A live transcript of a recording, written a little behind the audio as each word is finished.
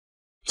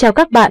Chào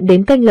các bạn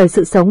đến kênh Lời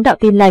Sự Sống Đạo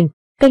Tin Lành,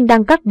 kênh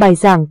đăng các bài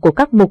giảng của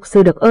các mục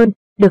sư được ơn,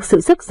 được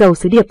sự sức giàu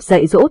sứ điệp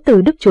dạy dỗ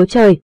từ Đức Chúa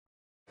Trời.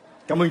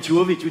 Cảm ơn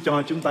Chúa vì Chúa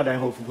cho chúng ta Đại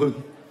Hội Phục Hưng.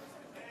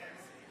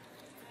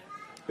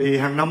 Vì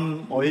hàng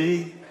năm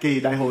mỗi kỳ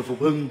Đại Hội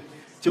Phục Hưng,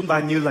 chúng ta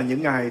như là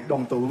những ngày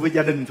đoàn tụ với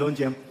gia đình, phải không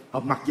chị em?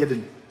 Họp mặt gia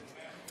đình.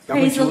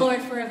 Praise the Lord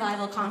for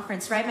Revival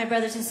Conference, right, my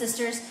brothers and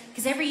sisters?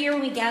 Because every year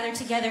when we gather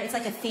together, it's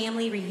like a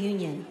family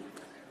reunion.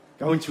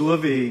 Cảm ơn Chúa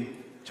vì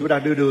Chúa đã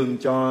đưa đường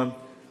cho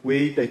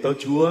quý đầy tớ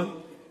Chúa,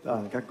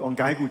 các con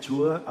cái của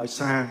Chúa ở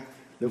xa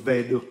được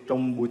về được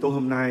trong buổi tối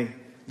hôm nay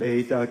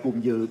để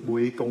cùng dự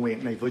buổi cầu nguyện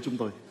này với chúng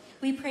tôi.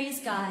 We praise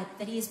God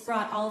that He has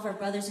brought all of our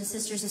brothers and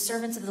sisters, the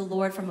servants of the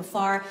Lord from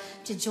afar,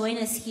 to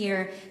join us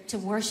here to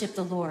worship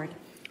the Lord.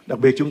 Đặc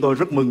biệt chúng tôi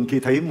rất mừng khi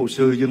thấy mục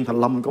sư Dương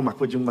Thành Lâm có mặt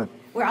với chúng ta.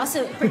 We're also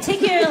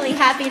particularly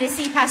happy to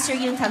see Pastor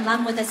Yung Tan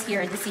Lam with us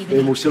here this Vì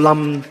evening. mục sư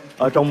Lâm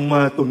ở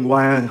trong tuần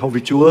qua hầu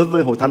việc Chúa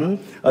với hội thánh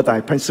ở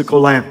tại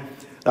Pensacola.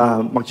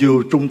 Mặc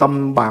dù trung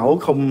tâm bão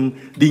không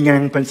đi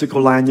ngang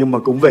Pensacola nhưng mà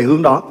cũng về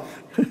hướng đó.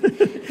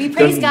 We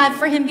praise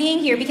God for Him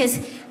being here because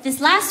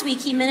this last week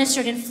He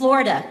ministered in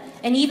Florida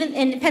and even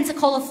in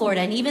Pensacola,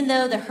 Florida. And even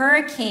though the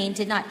hurricane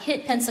did not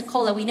hit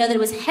Pensacola, we know that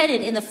it was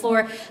headed in the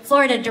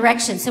Florida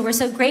direction. So we're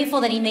so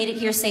grateful that He made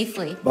it here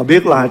safely. Và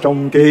biết là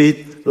trong cái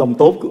lòng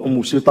tốt của ông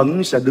mục sư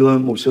Tấn sẽ đưa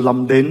mục sư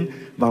Lâm đến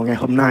vào ngày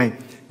hôm nay.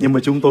 Nhưng mà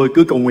chúng tôi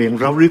cứ cầu nguyện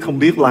ráo riết không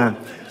biết là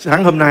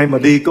sáng hôm nay mà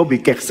đi có bị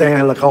kẹt xe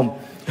hay là không.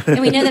 And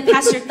we know that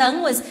Pastor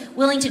Thung was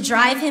willing to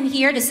drive him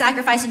here, to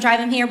sacrifice and drive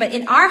him here. But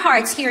in our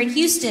hearts here in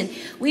Houston,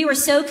 we were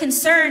so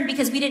concerned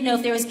because we didn't know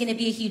if there was going to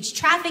be a huge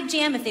traffic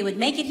jam, if they would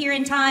make it here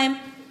in time.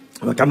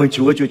 Và cảm ơn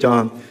Chúa, Chúa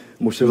cho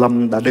mục sư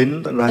Lâm đã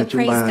đến ra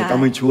chúng ta.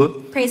 Cảm ơn Chúa.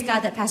 Praise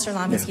God that Pastor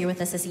Lam is here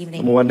with us this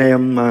evening. Một anh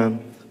em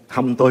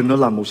thăm tôi nói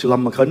là mục sư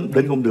Lâm mà Khánh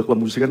đến không được là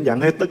mục sư Khánh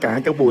giảng hết tất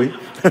cả các buổi.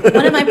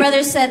 One of my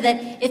brothers said that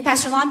if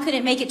Pastor Lam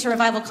couldn't make it to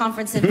Revival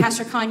Conference, then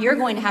Pastor Khan, you're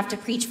going to have to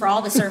preach for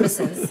all the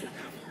services.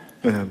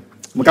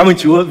 Mà cảm ơn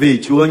Chúa vì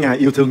Chúa Ngài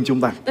yêu thương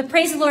chúng ta. But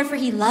praise the Lord for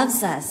He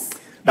loves us.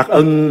 Đặc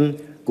ân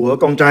của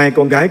con trai,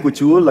 con gái của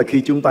Chúa là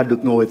khi chúng ta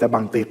được ngồi tại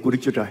bàn tiệc của Đức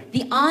Chúa Trời.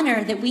 The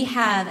honor that we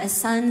have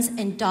as sons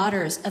and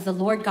daughters of the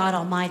Lord God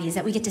Almighty is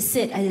that we get to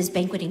sit at His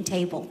banqueting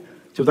table.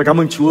 Chúng ta cảm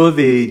ơn Chúa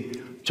vì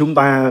chúng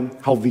ta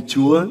hầu việc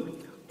Chúa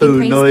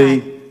từ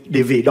nơi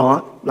địa vị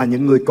đó, là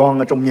những người con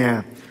ở trong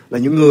nhà, là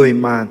những người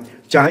mà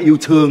Cha yêu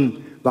thương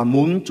và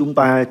muốn chúng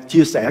ta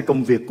chia sẻ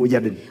công việc của gia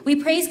đình.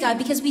 We praise God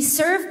because we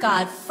serve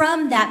God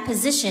from that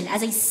position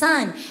as a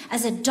son,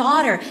 as a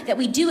daughter, that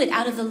we do it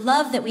out of the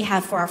love that we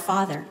have for our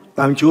Father.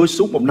 Tạ ơn Chúa,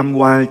 suốt một năm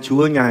qua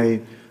Chúa Ngài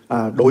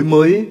đổi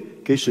mới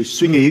cái sự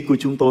suy nghĩ của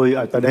chúng tôi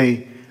ở tại đây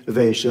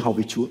về sự hầu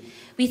việc Chúa.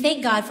 We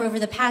thank God for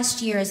over the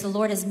past year as the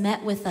Lord has met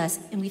with us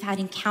and we've had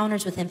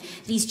encounters with Him.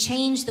 He's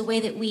changed the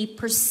way that we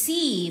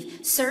perceive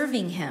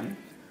serving Him.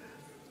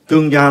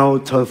 Tương giao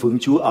thờ phượng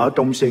Chúa ở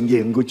trong hiện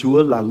diện của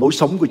Chúa là lối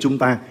sống của chúng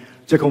ta,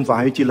 chứ không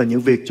phải chỉ là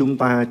những việc chúng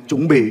ta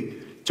chuẩn bị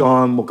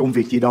cho một công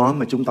việc gì đó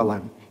mà chúng ta làm.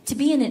 To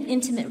be in an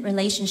intimate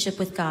relationship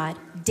with God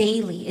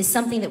daily is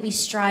something that we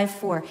strive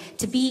for.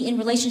 To be in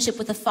relationship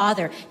with the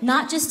Father,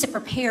 not just to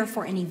prepare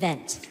for an event.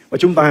 Và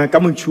chúng ta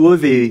cảm ơn Chúa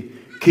vì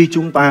khi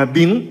chúng ta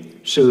biến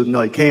sự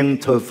ngợi khen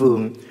thờ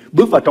phượng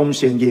bước vào trong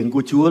hiện diện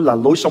của Chúa là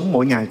lối sống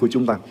mỗi ngày của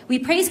chúng ta.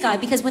 We praise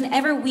God because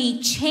whenever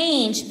we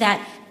change that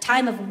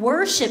time of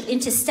worship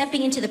into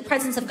stepping into the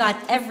presence of God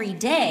every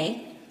day,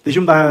 thì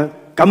chúng ta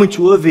cảm ơn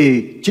Chúa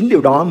vì chính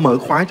điều đó mở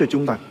khóa cho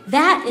chúng ta.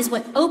 That is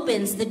what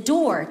opens the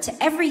door to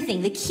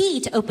everything, the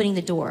key to opening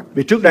the door.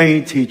 Vì trước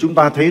đây thì chúng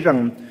ta thấy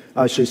rằng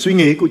sự suy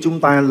nghĩ của chúng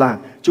ta là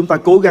chúng ta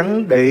cố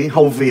gắng để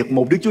hầu việc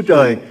một Đức Chúa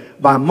Trời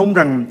và mong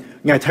rằng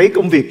Ngài thấy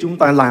công việc chúng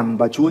ta làm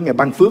và Chúa Ngài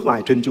ban phước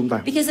lại trên chúng ta.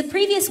 Because the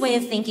previous way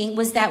of thinking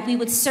was that we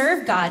would serve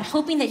God,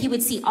 hoping that He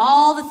would see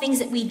all the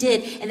things that we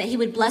did and that He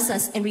would bless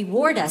us and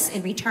reward us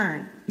in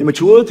return. Nhưng mà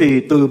Chúa thì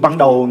từ ban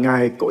đầu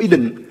Ngài có ý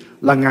định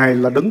là Ngài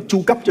là đấng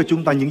chu cấp cho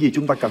chúng ta những gì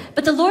chúng ta cần.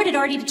 But the Lord had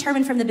already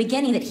determined from the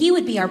beginning that He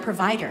would be our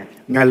provider.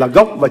 Ngài là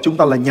gốc và chúng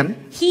ta là nhánh.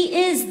 He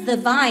is the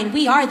vine,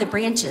 we are the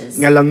branches.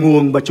 Ngài là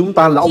nguồn và chúng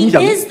ta là ống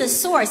dẫn. He is the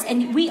source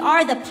and we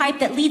are the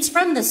pipe that leads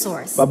from the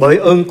source. Và bởi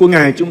ơn của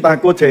Ngài chúng ta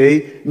có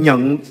thể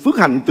nhận phước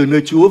hạnh từ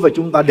nơi Chúa và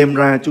chúng ta đem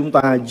ra, chúng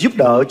ta giúp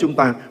đỡ, chúng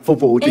ta phục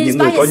vụ cho những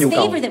người có nhu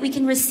cầu. That we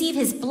can receive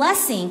His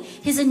blessing,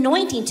 His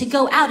anointing to go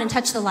out and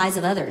touch the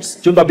lives of others.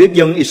 Chúng ta biết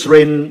dân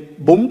Israel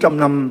 400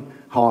 năm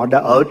họ đã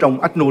ở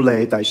trong ách nô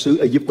lệ tại xứ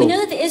Ai-cập. We know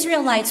that the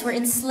Israelites were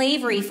in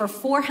slavery for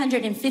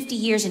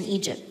 450 years in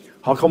Egypt.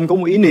 Họ không có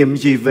một ý niệm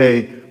gì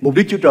về một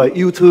Đức Chúa Trời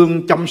yêu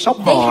thương chăm sóc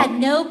họ. They had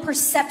no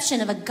perception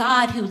of a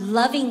God who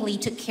lovingly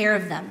took care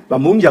of them. Và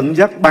muốn dẫn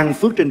dắt ban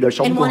phước trên đời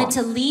sống của họ. And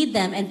wanted to lead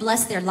them and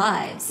bless their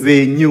lives.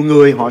 Vì nhiều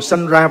người họ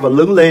sanh ra và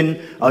lớn lên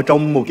ở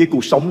trong một cái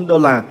cuộc sống đó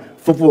là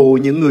phục vụ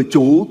những người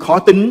chủ khó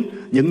tính,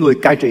 những người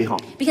cai trị họ.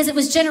 Because it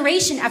was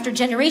generation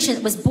after generation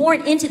that was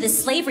born into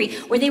this slavery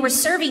where they were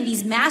serving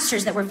these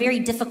masters that were very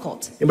difficult.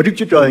 Nhưng mà Đức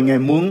Chúa Trời Ngài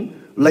muốn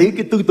lấy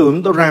cái tư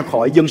tưởng đó ra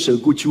khỏi dân sự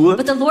của Chúa.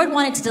 But the Lord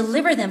wanted to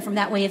deliver them from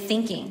that way of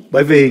thinking.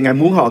 Bởi vì Ngài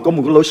muốn họ có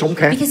một cái lối sống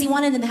khác. Because He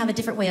wanted them to have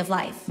a different way of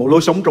life. Một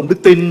lối sống trong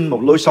đức tin, một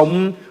lối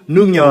sống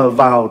nương nhờ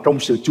vào trong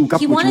sự chu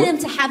cấp He của wanted Chúa. them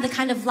to have the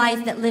kind of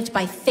life that lived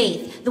by faith,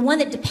 the one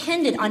that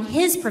depended on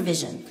His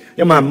provision.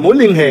 Nhưng mà mối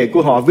liên hệ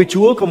của họ với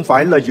Chúa không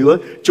phải là giữa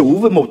chủ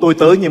với một tôi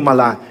tớ, nhưng mà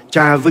là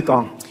cha với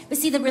con. But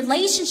see, the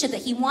relationship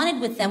that He wanted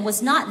with them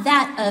was not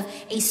that of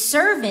a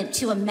servant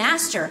to a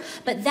master,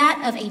 but that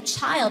of a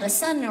child, a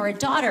son or a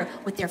daughter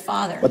with their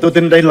father. Và tôi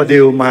tin đây là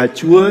điều mà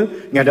Chúa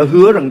Ngài đã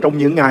hứa rằng trong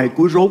những ngày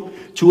cuối rốt,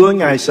 Chúa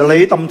Ngài sẽ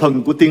lấy tâm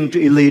thần của tiên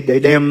tri Eli để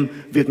đem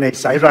việc này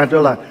xảy ra,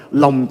 đó là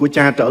lòng của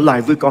cha trở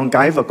lại với con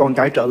cái và con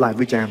cái trở lại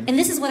với cha. And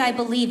this is what I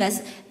believe, as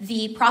the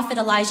prophet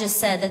Elijah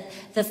said, that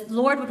the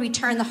Lord would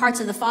return the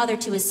hearts of the father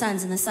to his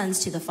sons and the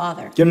sons to the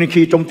father. Cho nên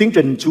khi trong tiến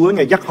trình Chúa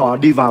Ngài dắt họ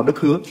đi vào đất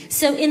hứa,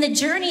 So in the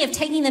journey of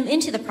taking them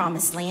into the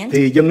promised land,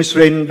 thì dân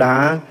Israel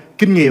đã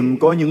kinh nghiệm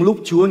có những lúc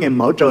Chúa Ngài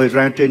mở trời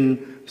ra trên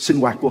sinh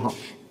hoạt của họ.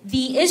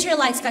 the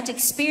Israelites got to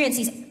experience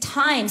these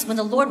times when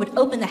the Lord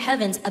would open the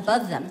heavens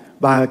above them.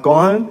 Và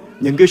có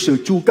những cái sự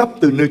chu cấp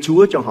từ nơi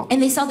Chúa cho họ.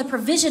 And they saw the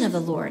provision of the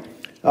Lord.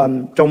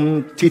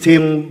 Trong Thi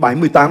Thiên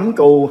 78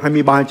 câu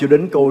 23 cho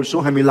đến câu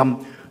số 25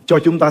 cho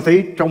chúng ta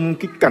thấy trong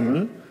cái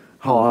cảnh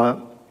họ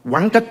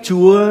oán trách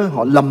Chúa,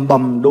 họ lầm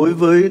bầm đối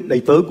với đầy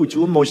tớ của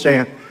Chúa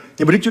Môi-se.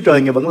 Nhưng mà Đức Chúa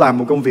Trời Ngài vẫn làm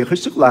một công việc hết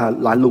sức là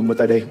lạ lùng ở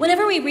tại đây.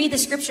 Whenever we read the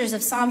scriptures of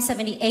Psalm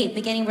 78,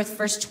 beginning with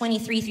verse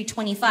 23 through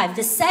 25,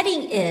 the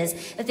setting is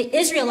that the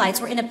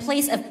Israelites were in a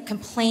place of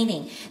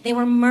complaining. They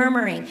were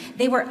murmuring.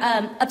 They were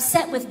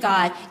upset with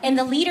God and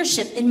the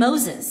leadership in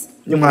Moses.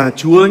 Nhưng mà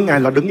Chúa Ngài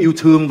là đấng yêu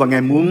thương và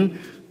Ngài muốn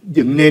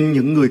dựng nên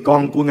những người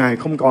con của Ngài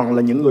không còn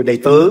là những người đầy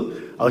tớ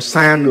ở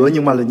xa nữa,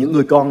 nhưng mà là những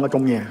người con ở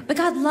trong nhà. But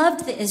God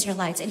loved the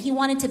Israelites and He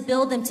wanted to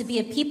build them to be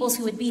a people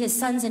who would be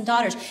His sons and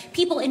daughters,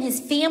 people in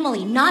His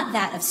family, not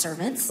that of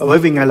servants. Và bởi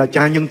vì Ngài là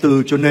cha nhân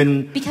từ cho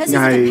nên Because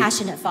He's Ngài a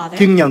compassionate Father,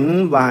 kiên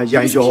nhẫn và He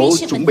dạy was dỗ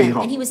patient chuẩn with bị them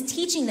họ and He was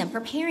teaching them,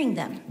 preparing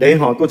them, để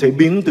họ có thể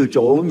biến từ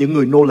chỗ những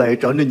người nô lệ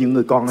trở nên những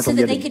người con ở so trong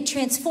gia that they đình. could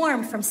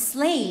transform from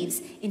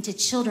slaves into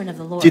children of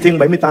the Lord. Thi Thiên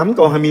 78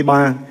 câu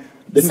 23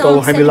 đến câu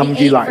Psalm 25 ghi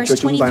 78 lại cho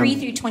verse chúng ta.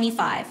 23 through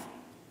 25.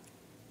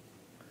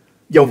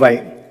 Do vậy,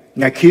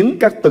 Ngài khiến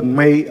các tầng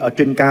mây ở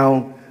trên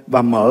cao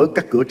và mở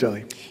các cửa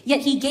trời, Yet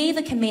He gave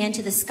a command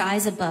to the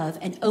skies above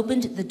and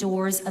opened the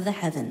doors of the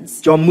heavens.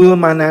 cho mưa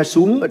mana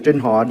xuống ở trên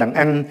họ đặng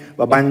ăn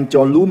và ban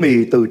cho lúa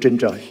mì từ trên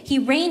trời. He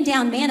rained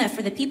down manna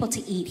for the people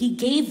to eat. He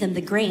gave them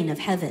the grain of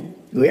heaven.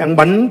 Người ăn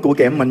bánh của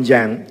kẻ mạnh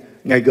dạn,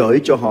 Ngài gửi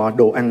cho họ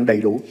đồ ăn đầy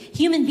đủ.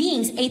 Human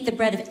beings ate the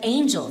bread of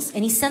angels,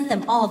 and He sent them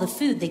all the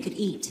food they could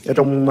eat. Ở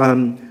trong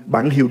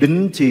bản hiệu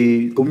đính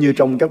thì cũng như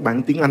trong các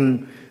bản tiếng Anh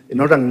thì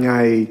nói rằng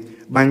Ngài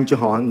ban cho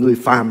họ người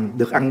phàm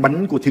được ăn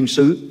bánh của thiên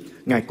sứ,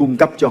 Ngài cung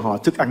cấp cho họ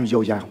thức ăn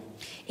dồi dào.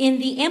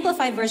 In the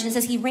Amplified version it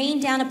says He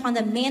rained down upon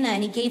them manna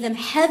and He gave them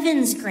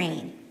heaven's grain.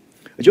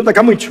 Chúng ta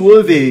cảm ơn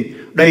Chúa vì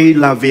đây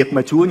là việc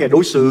mà Chúa Ngài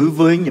đối xử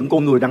với những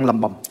con người đang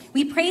lầm bầm.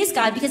 We praise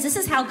God because this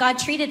is how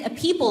God treated a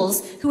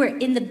peoples who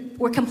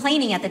were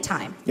complaining at the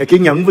time. Ngài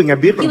kiên nhẫn vì Ngài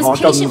biết rằng He was họ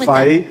cần patient with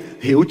phải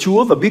hiểu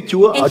Chúa và biết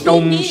Chúa ở And He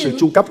trong sự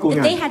chu cấp của knew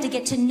that they Ngài. had to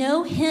get to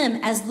know Him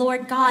as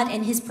Lord God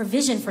and His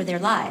provision for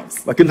their lives.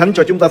 Và Kinh Thánh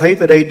cho chúng ta thấy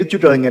tại đây Đức Chúa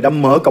Trời Ngài đã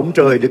mở cổng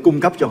trời để cung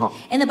cấp cho họ.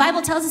 And the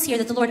Bible tells us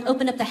here that the Lord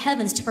opened up the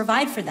heavens to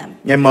provide for them.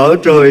 Ngài mở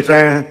trời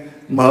ra,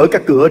 mở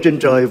các cửa trên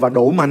trời và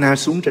đổ mana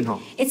xuống trên họ.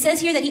 It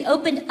says here that He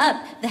opened up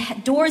the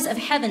doors of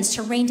heavens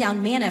to rain down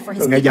manna for His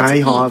Rồi Ngài people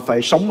dạy to họ eat.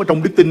 phải sống ở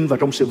trong đức tin và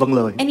trong sự vâng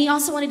lời. And He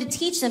also wanted to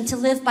teach them to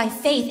live by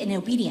faith and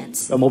obedience.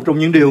 Và một trong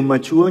những điều mà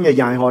Chúa Ngài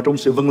dạy họ trong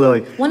sự vâng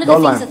lời One of đó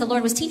the là things that the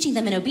Lord was teaching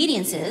them in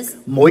obedience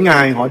mỗi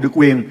ngày họ được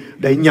quyền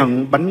để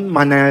nhận bánh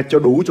mana cho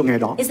đủ cho ngày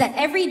đó. is that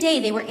every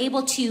day they were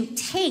able to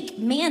take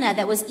manna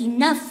that was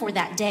enough for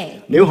that day.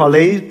 Nếu họ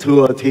lấy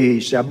thừa thì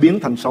sẽ biến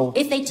thành sâu.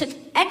 If they took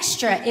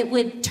extra, it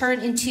would turn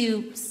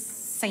into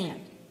sand.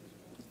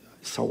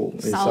 Sâu.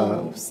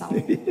 Salt.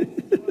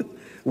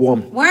 Worm.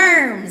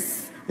 Worms.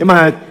 Nhưng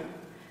mà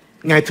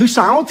ngày thứ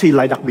sáu thì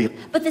lại đặc biệt.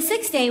 But the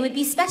sixth day would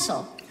be special.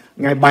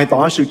 Ngài bày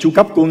tỏ sự chu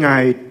cấp của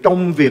Ngài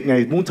trong việc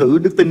Ngài muốn thử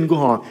đức tin của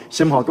họ,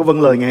 xem họ có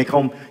vâng lời Ngài hay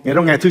không.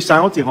 Trong ngày thứ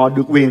sáu thì họ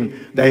được quyền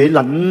để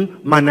lãnh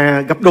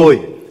mana gấp đôi,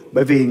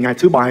 bởi vì ngày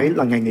thứ bảy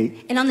là ngày nghỉ.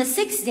 And on the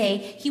sixth day,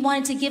 He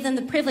wanted to give them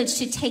the privilege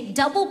to take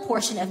double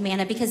portion of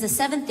manna because the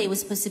seventh day was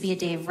supposed to be a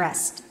day of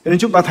rest. Cho nên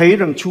chúng ta thấy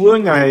rằng Chúa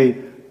Ngài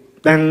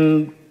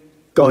đang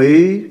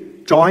cởi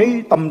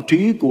trói tâm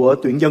trí của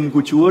tuyển dân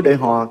của Chúa để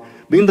họ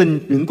biến thành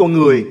những con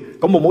người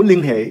có một mối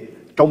liên hệ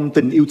trong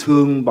tình yêu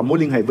thương và mối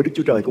liên hệ với Đức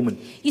Chúa Trời của mình.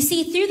 You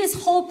see, through this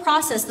whole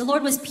process, the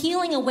Lord was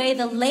peeling away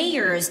the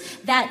layers,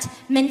 that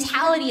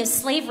mentality of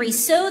slavery,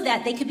 so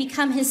that they could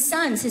become His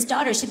sons, His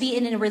daughters, to be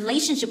in a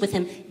relationship with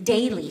Him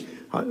daily.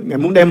 Ngài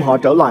muốn đem họ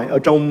trở lại ở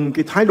trong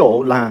cái thái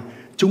độ là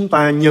chúng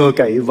ta nhờ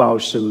cậy vào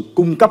sự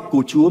cung cấp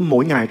của Chúa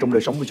mỗi ngày trong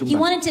đời sống của chúng He ta.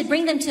 wanted to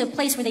bring them to a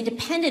place where they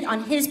depended on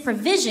His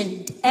provision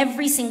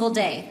every single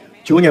day.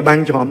 Chúa Ngài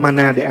ban cho họ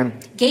mana để ăn.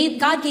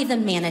 God gave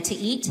them manna to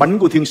eat. Bánh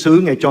của thiên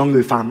sứ Ngài cho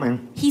người phàm ăn.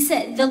 He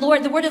said, the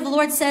word of the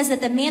Lord says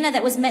that the manna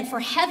that was meant for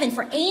heaven,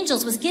 for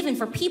angels, was given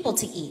for people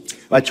to eat.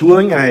 Và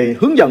Chúa Ngài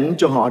hướng dẫn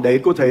cho họ để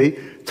có thể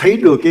thấy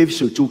được cái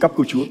sự chu cấp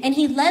của Chúa. And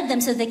He led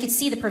them so they could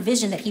see the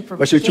provision that He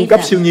Và sự chu gave cấp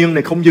them. siêu nhiên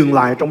này không dừng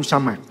lại trong sa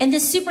mạc, And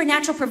this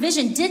supernatural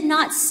provision did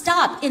not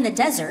stop in the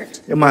desert,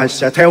 nhưng mà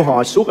sẽ theo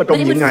họ suốt ở but trong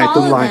it những would ngày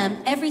tương follow lai. them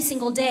every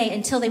single day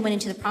until they went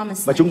into the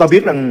promised Và land. chúng ta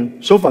biết rằng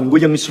số phận của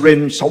dân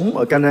Israel sống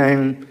ở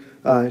Canaan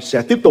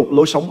sẽ tiếp tục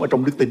lối sống ở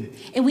trong đức tin.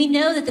 And we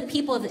know that the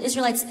people of the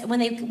Israelites, when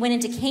they went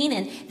into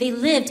Canaan, they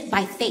lived by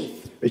faith.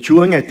 Để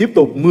Chúa Ngài tiếp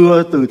tục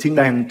mưa từ thiên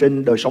đàng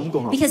trên đời sống của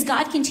họ. Because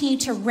God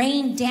continued to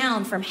rain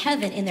down from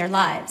heaven in their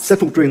lives. Sách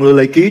Thuộc Truyền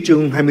Lời Ký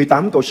chương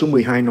 28 câu số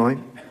 12 nói: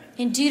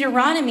 In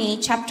Deuteronomy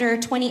chapter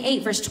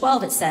 28 verse 12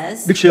 it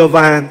says, Đức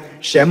Giê-hô-va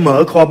sẽ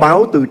mở kho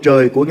báu từ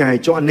trời của Ngài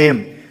cho anh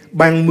em,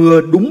 ban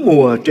mưa đúng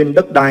mùa trên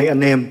đất đai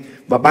anh em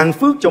và ban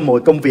phước cho mọi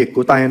công việc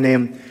của tay anh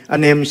em.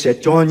 Anh em sẽ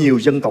cho nhiều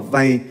dân tộc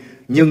vay,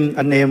 nhưng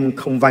anh em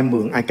không vay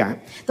mượn ai cả.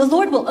 The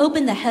Lord will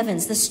open the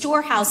heavens, the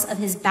storehouse of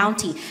His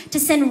bounty, to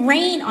send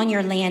rain on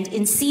your land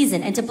in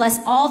season and to bless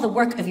all the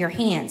work of your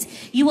hands.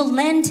 You will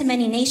lend to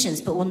many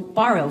nations but will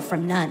borrow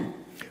from none.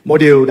 Mọi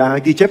điều đã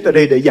ghi chép tại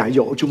đây để dạy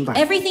dỗ chúng ta.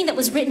 Everything that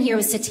was written here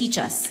was to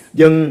teach us.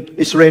 Dân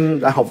Israel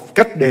đã học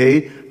cách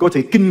để có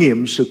thể kinh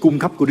nghiệm sự cung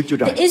cấp của Đức Chúa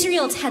Trời. The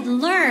Israelites had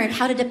learned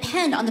how to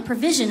depend on the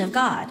provision of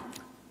God.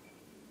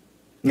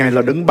 Ngài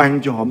là đấng ban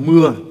cho họ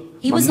mưa,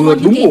 He mà was the mưa one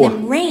who đúng gave mùa.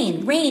 them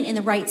rain in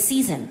the right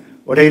season.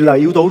 Và đây là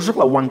yếu tố rất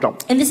là quan trọng.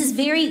 And this is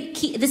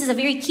a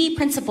very key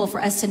principle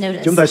for us to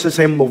notice. Chúng ta sẽ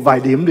xem một vài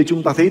điểm để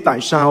chúng ta thấy tại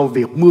sao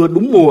việc mưa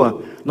đúng mùa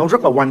nó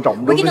rất là quan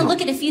trọng đối We're với going to họ. look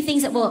at a few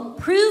things that will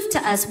prove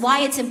to us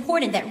why it's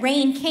important that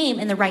rain came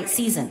in the right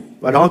season.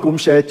 Và đó cũng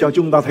sẽ cho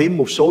chúng ta thấy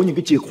một số những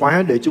cái chìa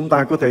khóa để chúng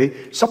ta có thể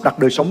sắp đặt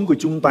đời sống của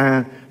chúng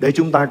ta, để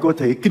chúng ta có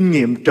thể kinh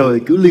nghiệm trời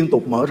cứ liên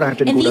tục mở ra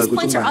trên And cuộc đời these của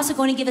points chúng are ta. also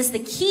going to give us the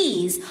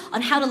keys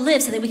on how to live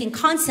so that we can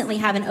constantly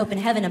have an open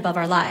heaven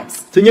above our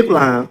lives. Thứ nhất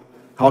là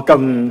họ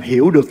cần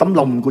hiểu được tấm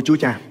lòng của Chúa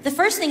Cha. The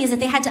first thing is that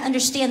they had to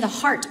understand the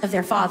heart of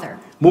their Father.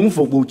 Muốn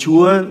phục vụ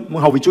Chúa,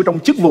 muốn hầu việc Chúa trong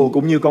chức vụ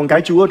cũng như con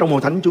cái Chúa trong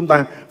hội thánh chúng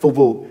ta phục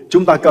vụ,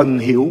 chúng ta cần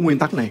hiểu nguyên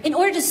tắc này. In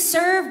order to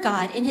serve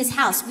God in His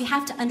house, we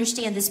have to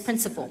understand this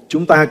principle.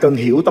 Chúng ta cần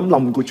hiểu tấm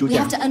lòng của Chúa We Cha.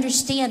 have to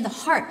understand the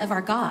heart of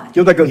our God.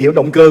 Chúng ta cần hiểu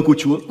động cơ của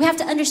Chúa. We have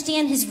to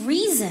understand His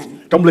reason.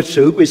 Trong lịch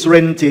sử của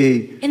Israel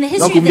thì In the nó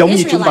history of cũng the giống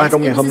như chúng ta Israelites,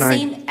 trong it ngày was hôm the nay.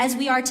 same as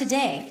we are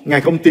today.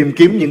 Ngài không tìm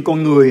kiếm những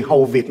con người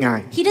hầu việc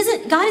Ngài,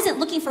 God isn't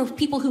looking for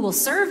people who will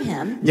serve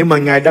Him, nhưng mà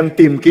Ngài đang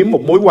tìm kiếm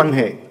một mối quan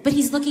hệ. but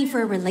He's looking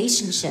for a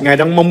relationship. Ngài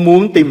đang mong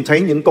muốn tìm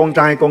thấy những con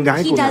trai, con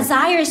gái He của Ngài.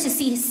 desires to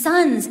see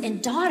sons and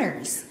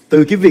daughters.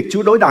 Từ cái việc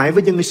Chúa đối đãi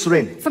với dân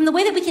Israel, From the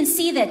way that we can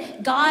see that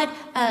God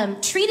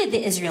treated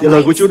the thì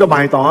lời của Israelites, Chúa đã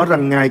bày tỏ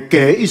rằng Ngài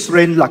kể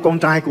Israel là con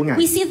trai của Ngài.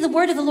 we see the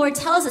word of the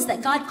Lord tells us that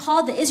God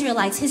called the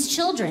Israelites His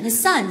children,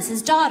 His sons,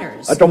 His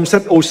daughters. Ở trong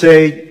sách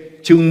Ô-sê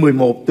chương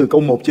 11 từ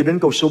câu 1 cho đến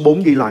câu số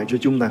 4 ghi lại cho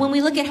chúng ta. When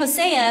we look at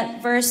Hosea,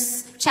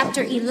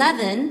 chapter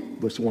 11,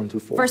 Verse 1 to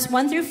 4. verse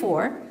 1 through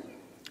 4,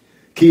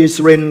 Khi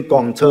Israel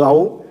còn thơ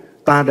ấu,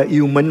 ta đã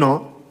yêu mến nó.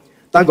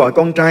 Ta gọi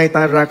con trai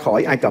ta ra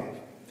khỏi Ai Cập.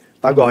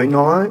 Ta gọi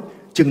nó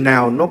chừng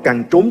nào nó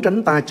càng trốn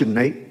tránh ta chừng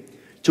nấy.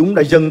 Chúng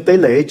đã dâng tế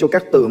lễ cho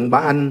các tượng Ba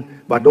Anh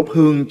và đốt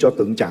hương cho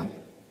tượng chạm.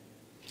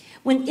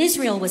 when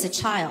Israel was a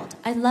child,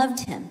 I loved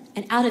him,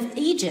 and out of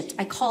Egypt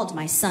I called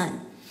my son.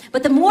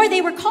 But the more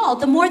they were called,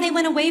 the more they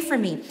went away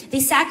from me.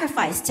 They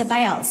sacrificed to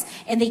Baals,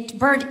 and they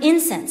burned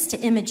incense to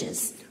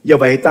images. Do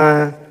vậy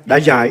ta đã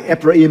dạy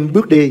Ephraim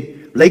bước đi,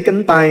 lấy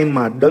cánh tay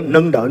mà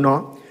nâng đỡ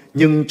nó.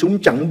 Nhưng chúng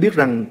chẳng biết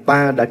rằng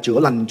ta đã chữa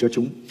lành cho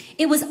chúng.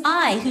 It was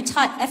I who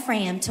taught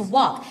Ephraim to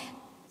walk,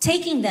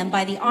 taking them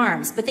by the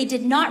arms, but they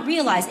did not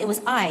realize it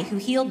was I who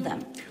healed them.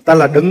 Ta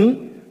là đấng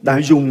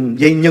đã dùng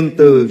dây nhân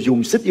từ,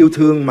 dùng xích yêu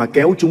thương mà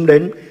kéo chúng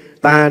đến.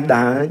 Ta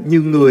đã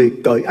như người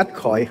cởi ách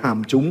khỏi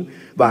hàm chúng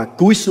và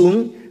cúi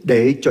xuống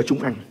để cho chúng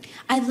ăn.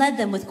 I led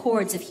them with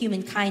cords of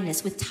human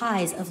kindness, with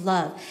ties of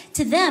love.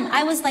 To them,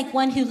 I was like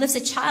one who lifts a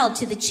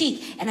child to the cheek,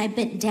 and I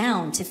bent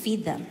down to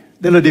feed them.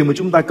 Đây là điều mà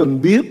chúng ta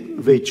cần biết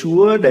về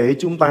Chúa để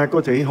chúng ta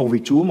có thể hầu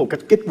việc Chúa một cách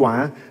kết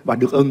quả và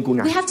được ơn của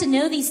Ngài. We have to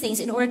know these things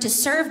in order to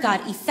serve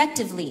God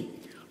effectively.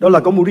 Đó là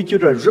có một Đức Chúa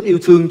Trời rất yêu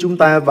thương chúng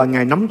ta và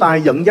Ngài nắm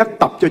tay dẫn dắt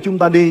tập cho chúng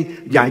ta đi,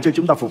 dạy cho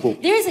chúng ta phục vụ.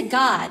 There is a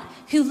God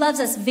who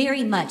loves us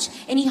very much,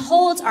 and He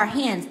holds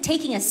our hands,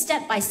 taking us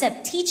step by step,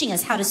 teaching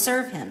us how to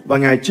serve Him. Và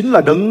Ngài chính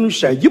là đấng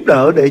sẽ giúp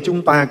đỡ để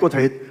chúng ta có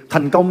thể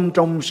thành công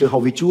trong sự hầu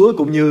việc Chúa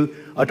cũng như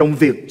ở trong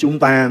việc chúng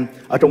ta,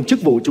 ở trong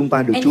chức vụ chúng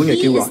ta được And Chúa Ngài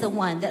He kêu is gọi. the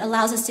one that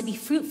allows us to be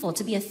fruitful,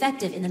 to be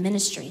effective in the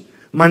ministry.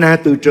 Mana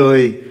từ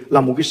trời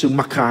là một cái sự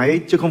mặc khải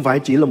chứ không phải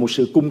chỉ là một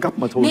sự cung cấp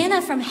mà thôi.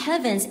 Manna from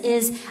heavens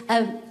is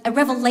a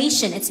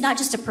revelation. It's not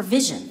just a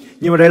provision.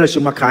 Nhưng mà đây là sự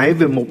mặc khải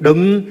về một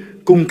đấng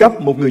cung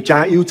cấp, một người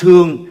cha yêu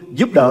thương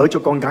giúp đỡ cho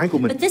con cái của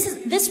mình. But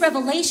this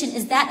revelation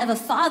is that of a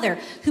father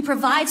who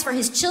provides for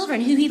his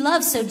children who he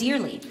loves so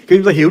dearly. Khi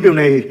chúng ta hiểu điều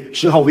này,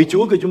 sự hầu việc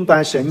Chúa của chúng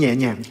ta sẽ nhẹ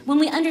nhàng. When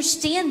we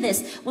understand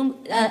this,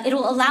 it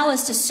will allow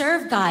us to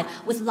serve God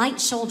with light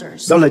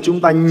shoulders. Đó là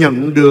chúng ta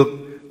nhận được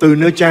từ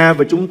nơi Cha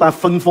và chúng ta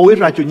phân phối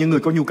ra cho những người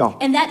có nhu cầu.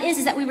 And that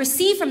is that we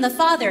receive from the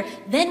Father.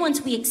 Then once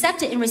we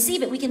accept it and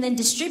receive it, we can then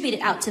distribute it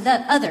out to the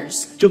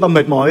others. Chúng ta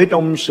mệt mỏi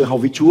trong sự hầu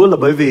việc Chúa là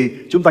bởi vì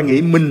chúng ta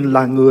nghĩ mình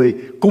là người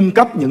cung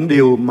cấp những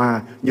điều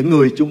mà những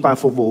người chúng ta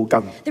phục vụ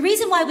cần. The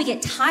reason why we get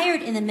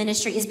tired in the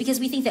ministry is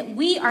because we think that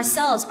we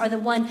ourselves are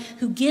the one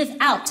who give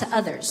out to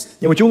others.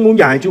 Nhưng mà Chúa muốn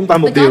dạy chúng ta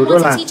một But God điều, đó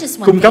wants to là teach us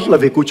one cung cấp thing. là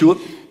việc của Chúa.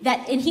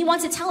 And he wants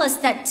to tell us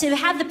that to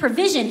have the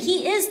provision,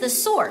 he is the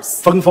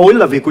source. Phân phối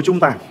là việc của chúng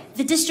ta.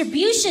 The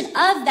distribution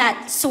of that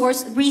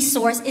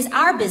resource is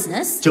our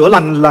business. Chữa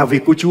lành là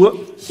việc của Chúa.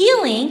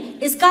 Healing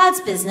is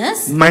God's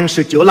business. Mang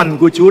sự chữa lành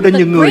của Chúa đến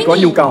những người có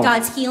nhu cầu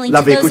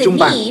là việc của chúng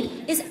ta.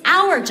 Is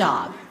our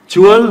job.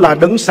 Chúa là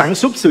đấng sản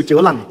xuất sự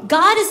chữa lành.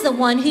 God is the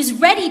one who's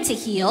ready to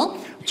heal.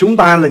 Chúng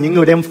ta là những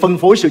người đem phân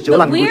phối sự chữa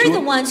lành của We're Chúa.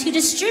 the ones who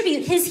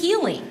distribute his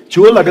healing.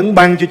 Chúa là đấng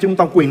ban cho chúng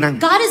ta quyền năng.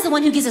 God is the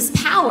one who gives us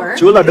power.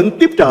 Chúa là đấng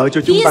tiếp trợ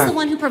cho He chúng is ta. the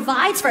one who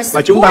provides for us.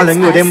 Và chúng ta là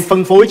những người đem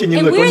phân phối cho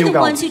những người có And nhu we're the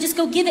cầu. ones who just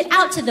go give it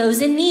out to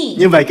those in need.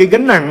 Như vậy cái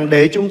gánh nặng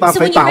để chúng ta So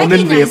phải when you tạo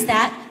nên việc recognize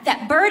that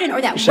burden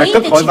or that sẽ weight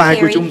cất that khỏi you vai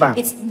của carry, chúng ta.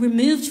 it's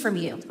removed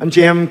from you. Anh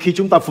chị em, khi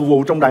chúng ta phục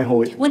vụ trong đại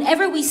hội,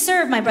 Whenever we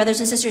serve, my brothers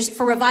and sisters,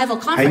 for revival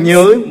hãy conference,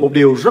 nhớ một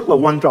điều rất là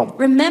quan trọng.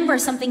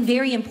 remember something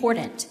very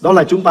important. Đó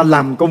là chúng ta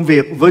làm công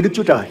việc với Đức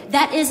Chúa Trời.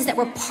 That is that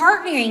we're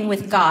partnering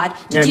with God to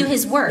Ngài, do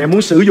His work. Ngài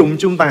muốn sử dụng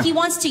chúng ta. He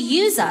wants to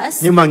use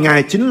us, Nhưng mà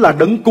Ngài chính là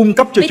đấng cung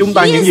cấp cho but chúng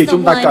ta He những is gì the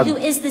chúng ta one cần.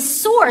 who is the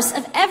source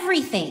of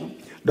everything.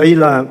 Đây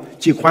là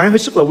chìa khóa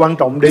hết sức là quan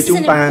trọng để This is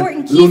chúng an ta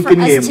important key luôn for kinh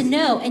nghiệm us to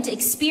know and to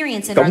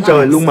experience in cổng our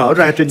trời luôn lives. mở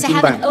ra trên To chúng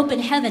have ta. an open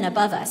heaven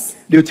above us.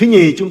 Điều thứ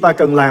nhì chúng ta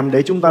cần làm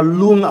để chúng ta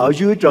luôn ở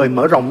dưới trời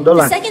mở rộng, đó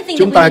là The second thing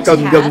chúng that we ta need to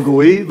cần have gần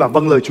gũi và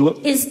vâng lời Chúa.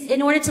 Is in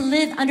order to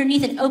live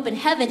underneath an open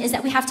heaven is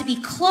that we have to be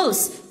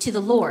close to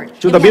the Lord.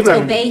 Chúng And ta we biết have to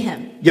rằng obey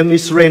Him. dân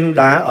Israel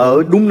đã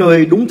ở đúng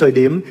nơi, đúng thời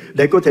điểm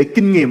để có thể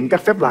kinh nghiệm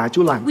các phép lạ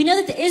Chúa làm. We know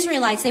that the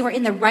Israelites, they were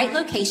in the right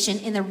location,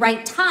 in the right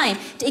time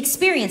to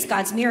experience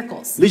God's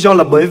miracles. Lý do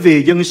là bởi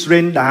vì dân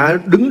Israel đã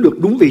đứng được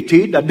đúng vị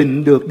trí, đã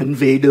định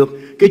vị được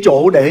cái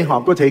chỗ để họ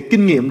có thể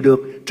kinh nghiệm được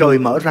trời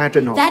mở ra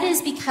trên họ. That is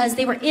because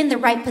they were in the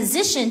right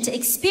position to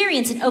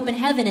experience an open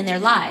heaven in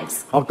their lives.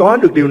 Họ có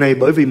được điều này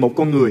bởi vì một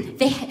con người,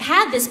 They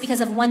had this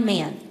because of one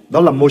man,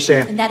 đó là Môi-se.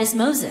 and that is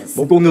Moses.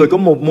 Một con người có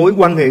một mối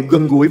quan hệ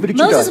gần gũi với Đức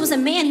Chúa Moses Trời. was a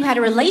man who had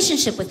a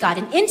relationship with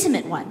God, an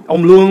intimate one.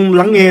 Ông luôn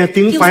lắng nghe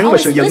tiếng He was phán và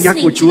sự always dẫn dắt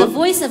của listening Chúa. to the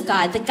voice of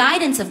God, the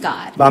guidance of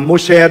God. Và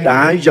Môi-se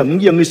đã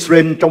dẫn dân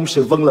Israel trong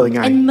sự vâng lời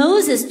Ngài. And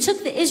Moses took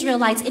the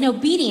Israelites in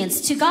obedience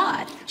to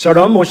God. Sau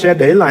đó Môi-se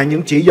để lại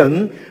những chỉ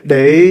dẫn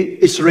để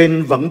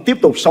Israel vẫn tiếp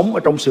tục sống ở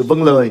trong sự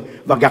vâng lời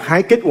và gặt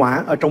hái kết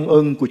quả ở trong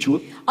ơn của Chúa.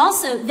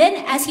 Also, then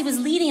as he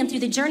was leading them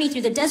through the journey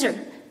through the desert,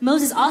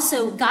 Moses also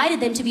guided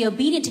them to be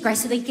obedient to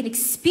Christ so they could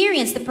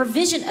experience the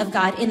provision of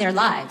God in their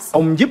lives.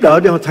 Ông giúp đỡ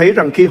để họ thấy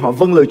rằng khi họ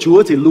vâng lời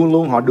Chúa thì luôn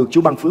luôn họ được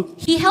Chúa ban phước.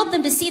 He helped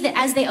them to see that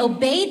as they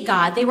obeyed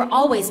God, they were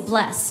always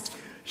blessed.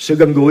 Sự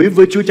gần gũi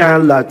với Chúa Cha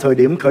là thời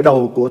điểm khởi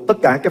đầu của tất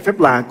cả các phép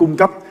lạ cung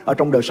cấp ở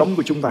trong đời sống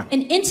của chúng ta.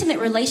 An intimate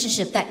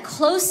relationship, that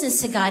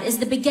closeness to God, is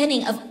the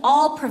beginning of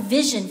all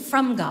provision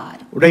from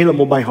God. Đây là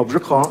một bài học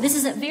rất khó. This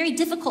is a very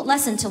difficult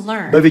lesson to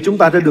learn Bởi vì chúng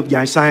ta đã được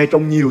dạy sai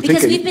trong nhiều thế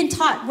because kỷ. we've been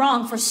taught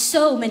wrong for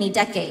so many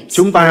decades.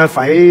 Chúng ta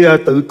phải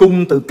tự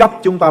cung, tự cấp,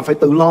 chúng ta phải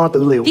tự lo,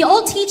 tự liệu. The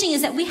old teaching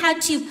is that we had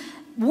to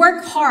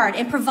work hard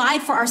and provide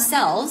for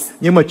ourselves.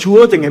 Nhưng mà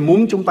Chúa thì Ngài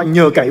muốn chúng ta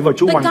nhờ cậy vào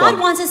Chúa But hoàn God toàn.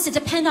 wants us to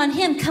depend on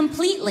Him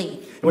completely.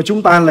 Nhưng mà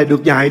chúng ta lại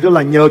được dạy đó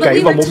là nhờ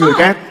cậy vào một người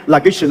khác là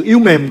cái sự yếu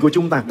mềm của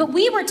chúng ta. But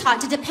we were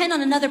taught to depend on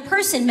another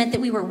person meant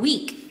that we were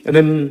weak. Cho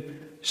nên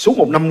suốt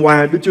một năm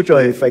qua Đức Chúa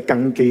Trời phải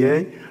cặn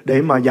kẽ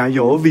để mà dạy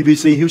dỗ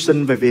VBC hiếu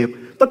sinh về việc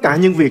tất cả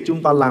những việc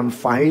chúng ta làm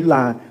phải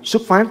là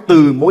xuất phát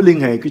từ mối liên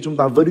hệ của chúng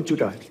ta với Đức Chúa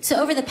Trời. So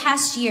over the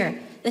past year,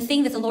 the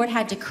thing that the Lord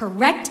had to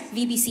correct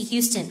VBC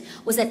Houston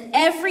was that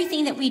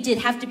everything that we did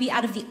have to be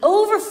out of the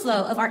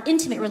overflow of our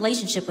intimate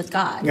relationship with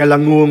God. Ngài là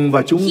nguồn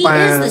và chúng He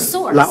ta is the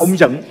source. là ống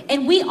dẫn.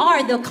 And we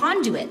are the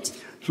conduit.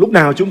 Lúc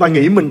nào chúng ta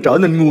nghĩ mình trở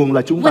nên nguồn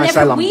là chúng ta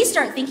sai Whenever lầm. we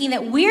start thinking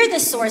that we're the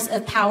source of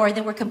power,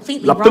 then we're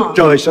completely Lập tức wrong.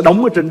 trời sẽ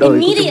đóng ở trên đời của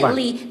chúng ta.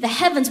 Immediately, the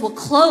heavens will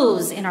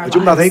close in our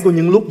Chúng ta thấy lives. có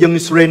những lúc dân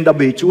Israel đã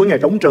bị Chúa Ngài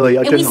đóng trời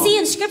ở And trên we họ. see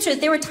in Scripture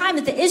that there were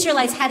times that the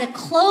Israelites had a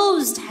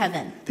closed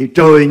heaven. Thì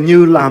trời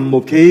như là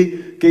một cái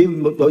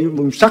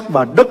sắt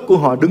và đất của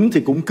họ đứng thì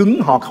cũng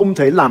cứng, họ không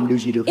thể làm điều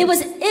gì được. It was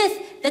as if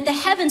that the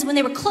heavens, when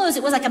they were closed,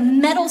 it was like a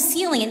metal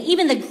ceiling, and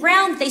even the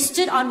ground they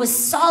stood on was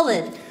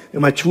solid.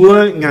 Nhưng mà Chúa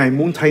Ngài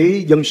muốn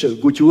thấy dân sự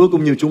của Chúa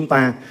cũng như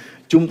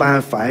chúng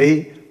ta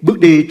phải bước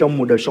đi trong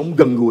một đời sống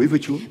gần gũi với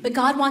Chúa. But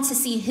God wants to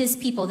see His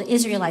people, the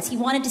Israelites. He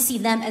wanted to see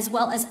them as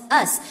well as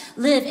us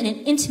live in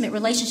an intimate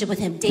relationship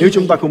with Him Nếu chúng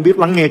daily. ta không biết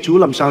lắng nghe Chúa,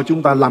 làm sao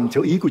chúng ta làm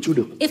theo ý của Chúa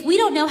được? If we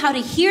don't know how to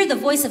hear the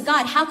voice of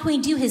God, how can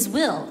we do His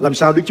will? Làm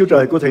sao Đức Chúa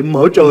Trời có thể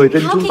mở trời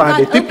trên How chúng can ta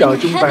để God tiếp trợ open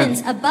chúng ta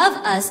heavens above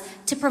us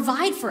to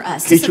provide for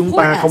us, khi to chúng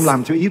support ta không us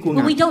làm theo ý của when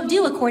Ngài. we don't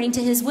do according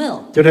to His will.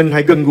 Cho nên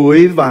hãy gần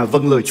gũi và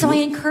vâng lời So Chúa. I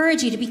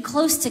encourage you to be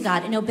close to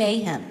God and obey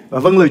Him. Và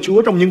vâng lời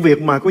Chúa trong những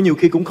việc mà có nhiều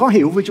khi cũng khó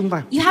hiểu với chúng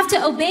ta. You have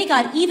to obey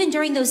God even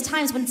during those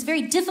times when it's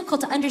very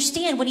difficult to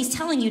understand what He's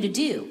telling you to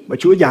do. Và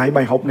Chúa dạy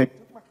bài học này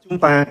chúng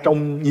ta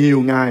trong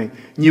nhiều ngày,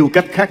 nhiều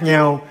cách khác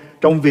nhau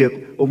trong việc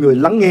một người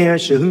lắng nghe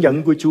sự hướng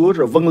dẫn của Chúa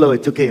rồi vâng lời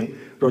thực hiện.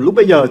 Rồi lúc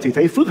bấy giờ thì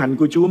thấy phước hạnh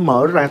của Chúa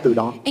mở ra từ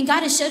đó. And God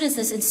has showed us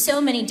this in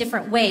so many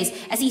different ways.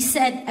 As He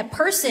said, a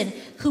person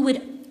who would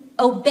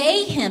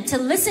obey Him, to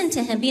listen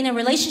to Him, be in a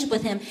relationship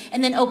with Him,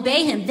 and then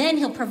obey Him, then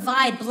He'll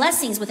provide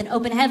blessings with an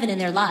open heaven in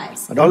their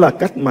lives. Đó là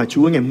cách mà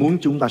Chúa Ngài muốn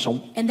chúng ta sống.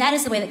 And that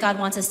is the way that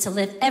God wants us to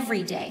live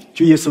every day.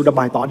 Chúa Giêsu đã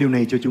bày tỏ điều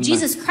này cho chúng ta.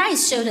 Jesus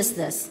Christ showed us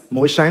this.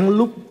 Mỗi sáng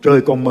lúc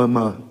trời còn mờ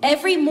mờ,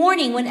 Every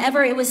morning,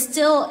 whenever it was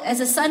still, as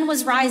the sun was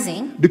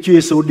rising, Đức Chúa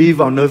Giêsu đi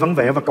vào nơi vắng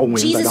vẻ và cầu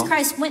nguyện tại đó. Jesus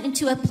Christ went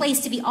into a place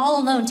to be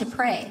all alone to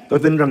pray. Tôi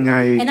tin rằng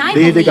Ngài And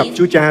I đi để gặp believe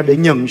Chúa Cha để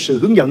nhận sự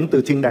hướng dẫn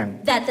từ thiên đàng.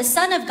 That the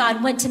Son of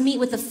God went to meet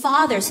with the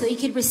Father so he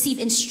could receive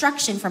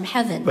instruction from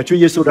heaven. Và Chúa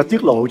Giêsu đã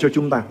tiết lộ cho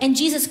chúng ta.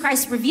 And Jesus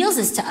Christ reveals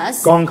this to us.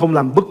 Con không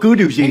làm bất cứ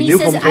điều gì And he nếu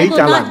says, không I thấy will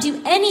Cha làm. not do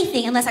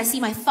anything unless I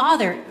see my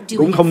Father doing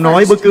Cũng it không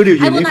nói first. bất cứ điều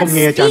gì I will nếu not không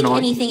nghe Cha speak nói.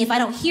 anything if I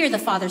don't hear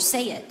the Father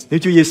say it. Nếu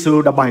Chúa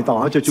Giêsu đã bày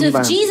tỏ cho So chúng if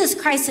ta, Jesus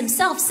Christ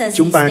himself says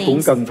chúng ta these cũng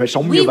things, cần phải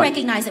sống như we vậy.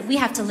 recognize that we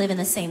have to live in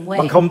the same Bằng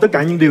way. không tất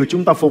cả những điều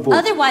chúng ta phục vụ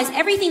Otherwise,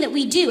 everything that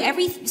we do,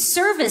 every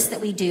service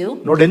that we do,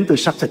 nó đến từ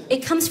xác thịt.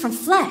 it comes from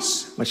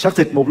flesh. Mà xác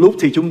thịt một lúc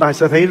thì chúng ta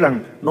sẽ thấy rằng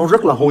nó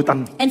rất là hôi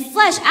tanh. And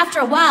flesh, after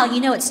a while, you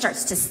know it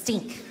starts to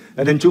stink.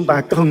 Nên chúng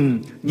ta cần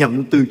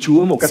nhận từ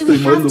Chúa một cách So tươi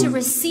we mới have to luôn.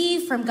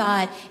 receive from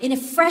God in a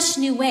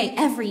fresh new way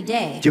every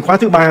day. Chìa khóa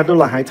thứ ba đó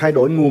là hãy thay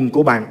đổi nguồn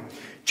của bạn,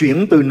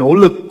 chuyển từ nỗ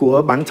lực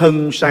của bản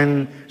thân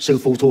sang sự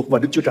phụ thuộc vào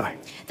Đức Chúa Trời.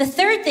 The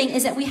third thing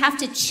is that we have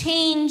to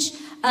change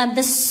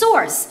the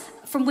source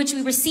from which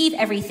we receive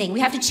everything.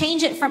 We have to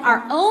change it from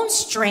our own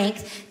strength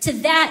to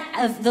that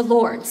of the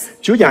Lord's.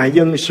 Chúa dạy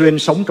dân Israel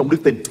sống trong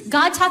đức tin.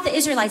 God taught the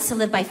Israelites to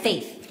live by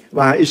faith.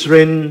 Và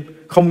Israel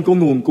không có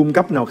nguồn cung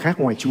cấp nào khác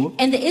ngoài Chúa.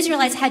 And the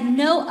Israelites had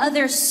no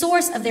other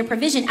source of their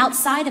provision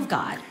outside of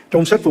God.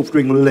 Trong sách Phục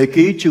truyền Lệ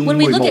Ký chương When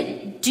we look 11, at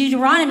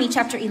Deuteronomy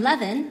chapter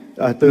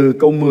 11, từ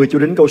câu 10 cho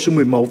đến câu số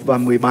 11 và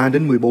 13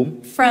 đến 14,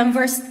 from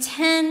verse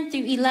 10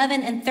 through 11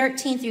 and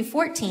 13 through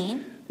 14,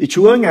 thì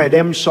Chúa Ngài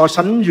đem so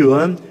sánh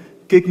giữa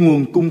cái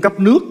nguồn cung cấp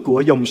nước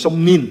của dòng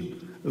sông Nin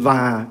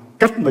và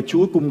cách mà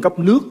Chúa cung cấp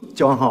nước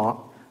cho họ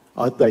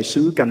ở tại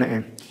xứ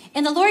Canaan.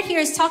 and the Lord here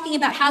is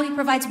talking about how He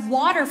provides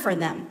water for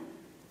them.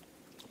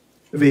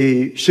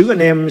 Vì xứ anh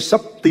em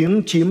sắp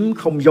tiến chiếm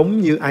không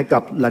giống như Ai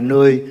Cập là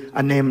nơi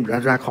anh em đã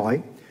ra khỏi,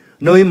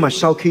 nơi mà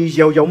sau khi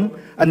gieo giống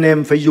anh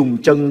em phải dùng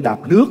chân đạp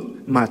nước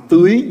mà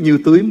tưới như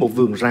tưới một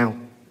vườn rau.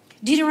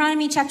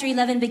 Deuteronomy chapter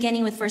 11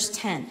 beginning with verse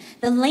 10.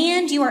 The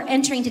land you are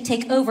entering to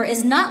take over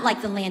is not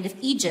like the land of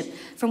Egypt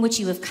from which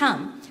you have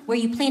come,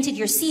 where you planted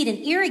your seed and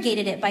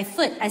irrigated it by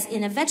foot as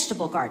in a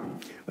vegetable garden.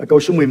 Và câu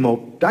số 11,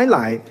 trái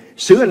lại,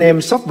 xứ anh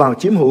em sắp vào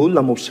chiếm hữu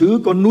là một xứ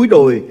có núi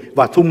đồi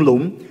và thung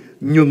lũng,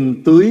 nhuần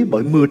tưới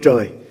bởi mưa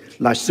trời,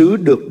 là xứ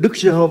được Đức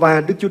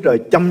Giê-hô-va, Đức Chúa Trời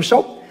chăm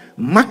sóc.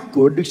 Mắt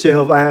của Đức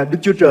Giê-hô-va, Đức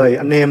Chúa Trời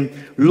anh em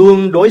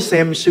luôn đối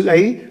xem xứ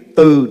ấy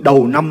từ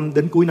đầu năm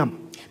đến cuối năm.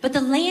 But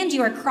the land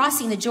you are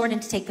crossing the Jordan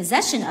to take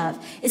possession of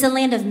is a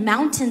land of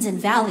mountains and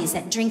valleys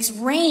that drinks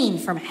rain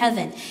from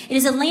heaven.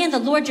 It is a land the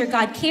Lord your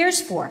God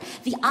cares for.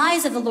 The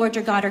eyes of the Lord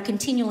your God are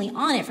continually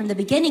on it from the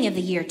beginning of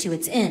the year to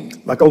its end.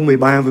 Và câu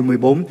 13 và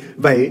 14,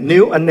 vậy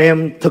nếu anh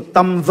em thực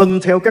tâm vâng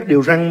theo các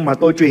điều răn mà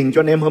tôi truyền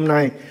cho anh em hôm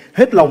nay,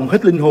 hết lòng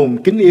hết linh hồn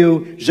kính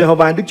yêu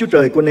Giê-hô-va Đức Chúa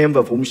Trời của anh em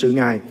và phụng sự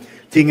Ngài,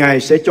 thì Ngài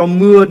sẽ cho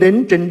mưa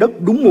đến trên đất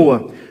đúng mùa,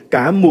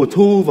 cả mùa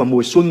thu và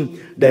mùa xuân,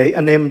 để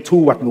anh em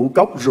thu hoạch ngũ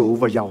cốc, rượu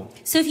và dầu.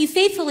 So if you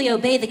faithfully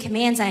obey the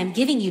commands I am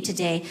giving you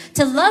today,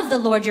 to love the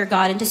Lord your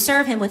God and to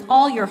serve Him with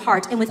all your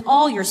heart and with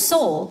all your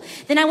soul,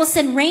 then I will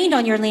send rain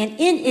on your land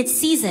in its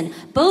season,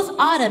 both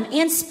autumn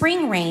and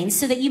spring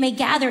rains, so that you may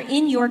gather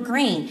in your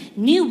grain,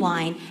 new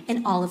wine, and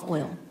olive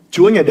oil.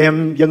 Chúa Ngài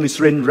đem dân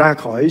Israel ra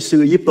khỏi xứ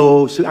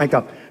Ai-Cập, xứ Ai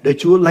Cập, để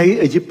Chúa lấy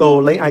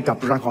Ai-Cập, lấy Ai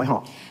Cập ra khỏi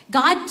họ.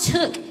 God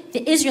took the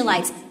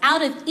Israelites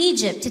out of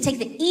Egypt to take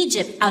the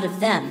Egypt out of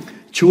them.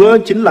 Chúa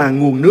chính là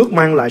nguồn nước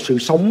mang lại sự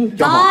sống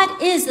cho họ. God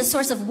is the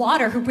source of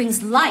water who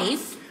brings life.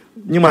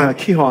 Nhưng mà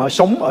khi họ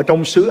sống ở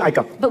trong xứ Ai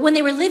Cập, But when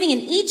they were living in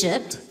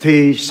Egypt,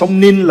 thì sông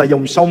Nin là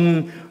dòng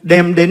sông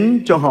đem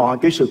đến cho họ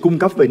cái sự cung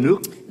cấp về nước.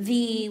 the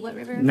what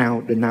river? The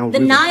Nile The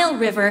River. Nile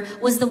River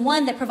was the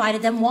one that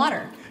provided them water.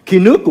 Khi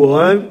nước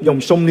của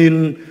dòng sông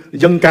Nin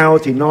dâng cao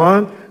thì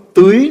nó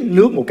tưới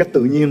nước một cách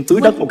tự nhiên, tưới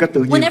đất một cách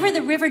tự nhiên. Whenever the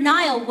River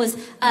Nile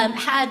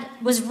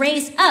was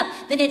raised up,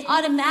 then it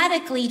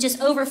automatically just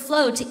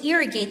overflowed to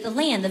irrigate the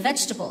land, the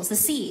vegetables, the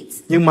seeds.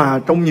 Nhưng mà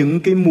trong những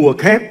cái mùa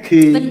khác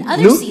khi But in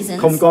other nước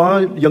seasons, không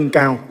có dâng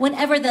cao,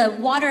 Whenever the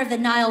water of the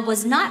Nile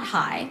was not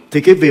high,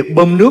 thì cái việc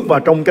bơm nước vào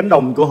trong cánh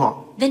đồng của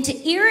họ, then to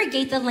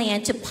irrigate the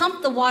land, to pump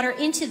the water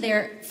into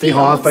their thì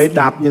họ phải fields,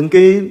 đạp những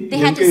cái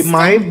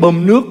máy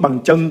bơm nước bằng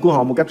chân của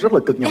họ một cách rất là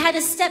cực they nhọc. had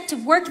to step to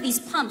work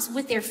these pumps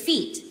with their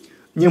feet.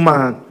 Nhưng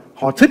mà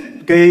Họ thích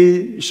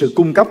cái sự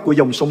cung cấp của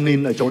dòng sông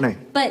Nin ở chỗ này.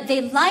 But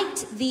they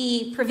liked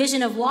the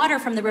provision of water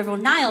from the river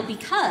Nile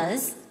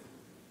because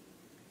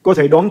có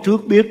thể đoán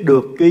trước biết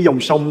được cái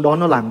dòng sông đó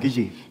nó làm cái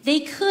gì. They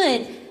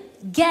could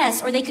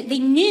guess, or they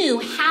knew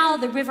how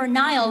the river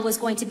Nile was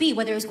going to be,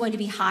 whether it was going to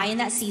be high in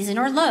that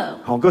season or low.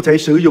 Họ có thể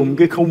sử dụng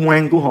cái khôn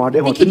ngoan của họ để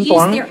họ tính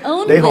toán,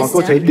 để họ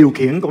có thể điều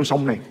khiển con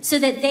sông này. So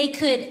that they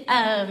could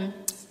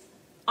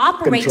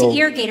operate to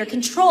irrigate or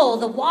control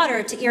the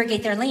water to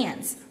irrigate their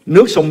lands.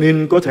 Nước sông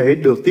Nin có thể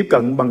được tiếp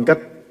cận bằng cách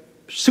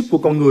sức của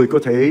con người có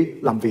thể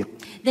làm việc.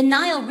 The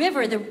Nile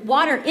River, the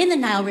water in the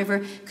Nile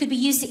River could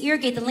be used to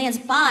irrigate the lands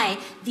by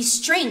the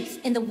strength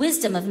and the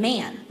wisdom of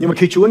man. Nhưng mà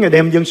khi Chúa Ngài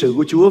đem dân sự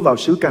của Chúa vào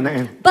xứ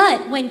Canaan, But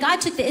when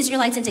God took the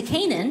Israelites into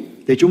Canaan,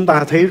 thì chúng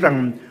ta thấy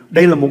rằng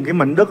đây là một cái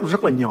mảnh đất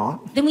rất là nhỏ.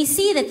 Then we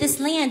see that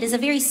this land is a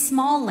very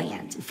small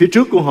land. Phía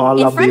trước của họ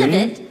là In front of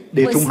biển it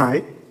Địa was- Trung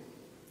Hải,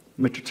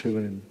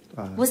 Mediterranean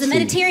Was the Sea.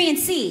 Mediterranean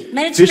Sea, Phía sau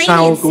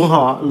Mediterranean của Sea.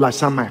 họ là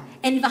sa mạc,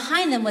 And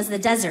behind them was the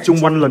desert. xung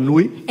quanh là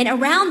núi. And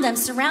around them,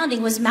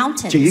 surrounding, was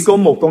mountains. Chỉ có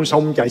một con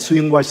sông chảy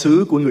xuyên qua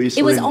xứ của người It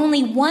Israel. was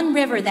only one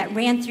river that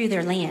ran through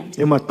their land.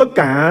 Nhưng mà tất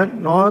cả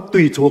nó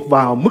tùy thuộc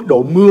vào mức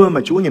độ mưa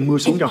mà Chúa Ngài mưa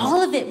xuống And cho họ.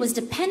 all of it was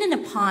dependent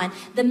upon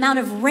the amount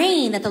of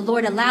rain that the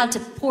Lord allowed to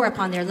pour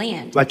upon their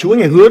land. Và Chúa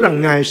Ngài hứa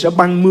rằng Ngài sẽ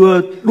ban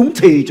mưa đúng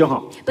thì cho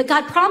họ. But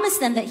God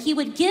promised them that He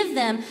would give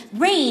them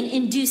rain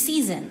in due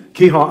season.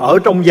 Khi họ ở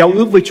trong giao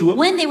ước với Chúa,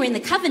 When they were in the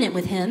covenant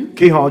with Him,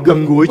 khi họ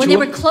gần gũi when they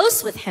Chúa, were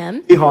close with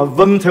Him, khi họ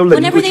vâng theo lệnh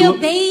whenever của they Chúa,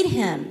 obeyed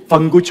Him,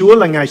 phần của Chúa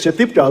là Ngài sẽ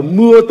tiếp trợ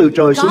mưa từ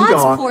trời xuống cho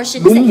God's họ portion is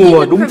that đúng He mùa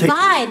would đúng thì.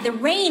 provide the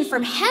rain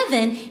from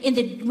heaven in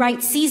the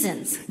right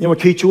seasons. Nhưng mà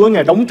khi Chúa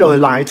Ngài đóng trời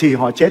lại thì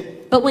họ chết.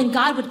 But when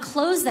God would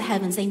close the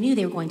heavens, they knew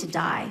they were going to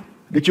die.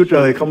 Đức Chúa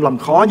Trời không làm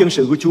khó dân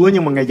sự của Chúa,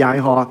 nhưng mà Ngài dạy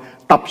họ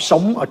tập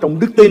sống ở trong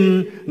đức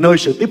tin, nơi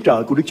sự tiếp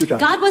trợ của Đức Chúa Trời.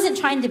 God wasn't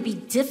trying to be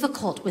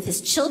difficult with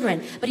His children,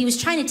 but He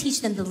was trying to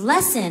teach them the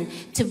lesson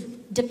to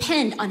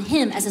depend on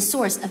Him as a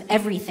source of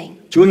everything.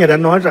 Chúa Ngài đã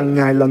nói rằng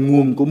Ngài là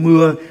nguồn của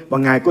mưa và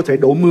Ngài có thể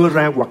đổ mưa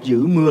ra hoặc giữ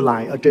mưa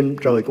lại ở trên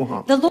trời của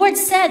họ. The Lord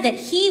said that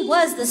He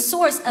was the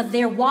source of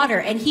their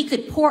water, and He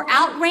could pour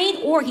out rain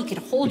or He could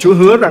hold Chúa it.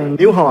 hứa rằng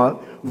nếu họ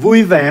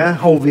vui vẻ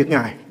hầu việc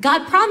Ngài,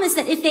 God promised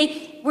that if they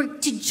were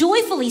to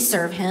joyfully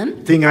serve Him,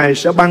 thì Ngài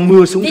sẽ ban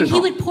mưa xuống then trên He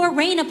họ. would pour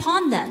rain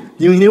upon them.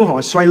 Nhưng nếu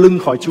họ xoay lưng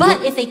khỏi Chúa,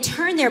 But if they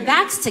turn their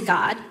backs to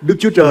God, Đức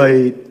Chúa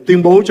Trời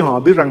tuyên bố cho họ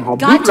biết rằng họ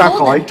God bước ra told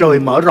khỏi them trời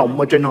mở rộng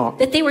ở trên họ,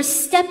 that they were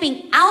stepping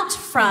out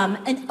from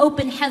an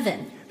open heaven,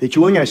 thì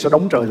Chúa Ngài sẽ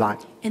đóng trời lại.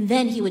 and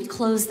then He would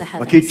close the Và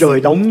heavens. khi trời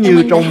đóng And như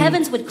when trong the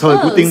heavens would thời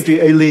của tiên tri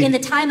close, Eli, in the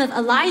time of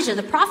Elijah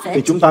the thì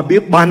prophet, chúng ta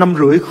biết 3 năm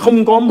rưỡi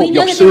không có một we know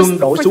giọt that there sương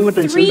đổ was xuống ở for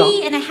trên xứ đó.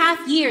 3.5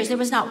 years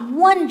there was not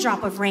one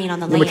drop of rain on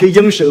the Nhưng mà khi land.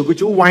 dân sự của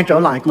Chúa quay trở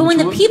lại But cùng when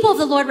the Chúa, people of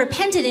the Lord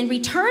repented and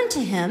returned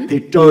to Him, thì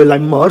trời lại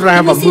mở ra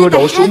and và we see mưa that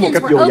đổ the xuống một heavens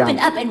cách were dồi dào.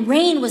 opened up and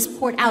rain was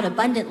poured out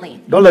abundantly.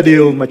 Đó là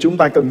điều mà chúng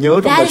ta cần nhớ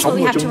trong That đời is what sống we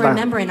của have chúng to ta.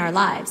 remember in our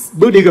lives.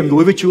 Bước đi gần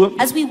gũi với Chúa,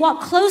 As we walk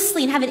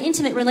closely and have an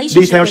intimate đi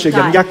relationship theo sự with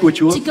dẫn dắt của God,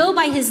 Chúa, to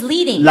go by His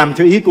leading, làm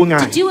theo ý của Ngài.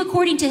 to do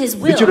according to His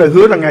Đức Chúa will. Trời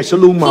hứa rằng Ngài sẽ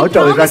luôn mở He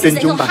trời ra promises trên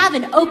that chúng He'll ta. have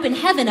an open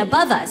heaven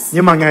above us.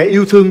 Nhưng mà Ngài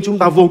yêu thương chúng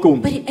ta vô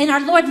cùng. And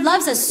our Lord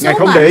loves us so Ngài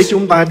không để much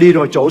chúng ta đi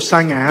vào chỗ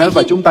sa ngã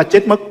và chúng ta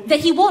chết mất.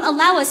 that He won't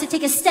allow us to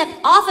take a step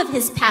off of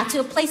His path to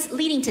a place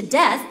leading to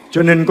death.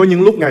 Cho nên có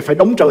những lúc Ngài phải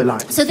đóng trời lại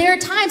So there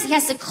are times He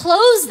has to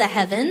close the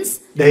heavens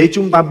để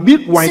chúng ta biết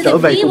quay so trở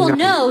that về we cùng will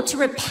Ngài. know to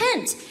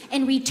repent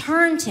and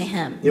return to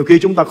Him. Nhiều khi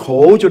chúng ta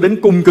khổ cho đến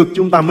cùng cực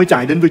chúng ta mới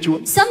chạy đến với Chúa.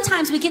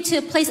 Sometimes we get to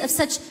a place of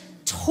such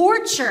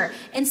torture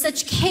and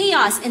such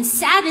chaos and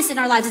sadness in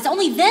our lives. It's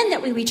only then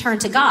that we return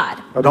to God.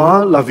 Và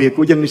đó là việc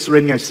của dân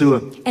Israel ngày xưa.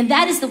 And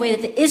that is the way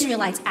that the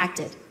Israelites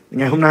acted.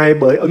 Ngày hôm nay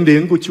bởi ân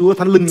điển của Chúa,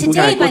 Thánh Linh của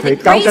Today, Ngài có by thể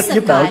the cáo grace trách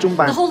giúp of đỡ God, chúng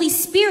ta the Holy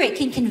Spirit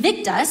can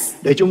convict us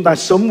để chúng ta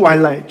sớm quay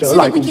lại trở so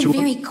lại that we cùng can Chúa.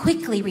 very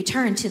quickly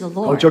return to the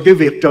Hầu Lord. cho cái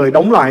việc trời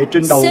đóng lại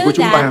trên đầu So của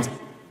chúng ta that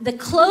the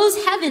closed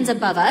heavens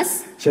above us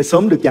sẽ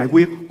sớm được giải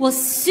quyết. will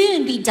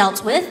soon be dealt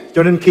with.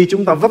 Cho nên khi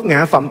chúng ta vấp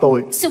ngã phạm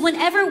tội, So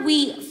whenever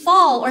we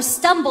fall or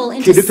stumble khi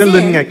into Đức Thánh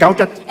Linh Ngài sin cáo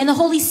trách, and the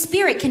Holy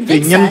Spirit thì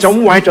convicts nhanh us,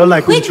 chóng quay trở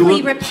lại cùng Chúa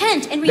quickly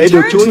repent and để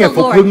được return Chúa to Ngài the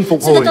phục Lord hưng, phục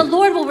so that hồi. the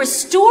Lord will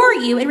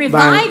restore you and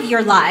Và revive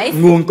your life,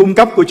 nguồn cung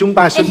cấp của chúng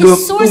ta sẽ and được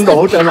His source tuôn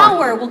đổ of trở lại.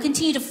 power will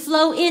continue to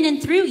flow in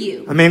and through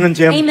you. Amen anh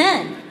chị em.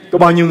 Amen. Có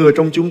bao nhiêu người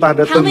trong chúng ta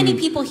đã How many từng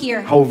people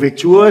here hầu việc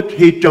Chúa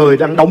khi trời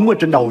đang đóng ở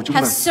trên đầu chúng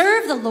have ta?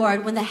 served the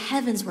Lord when the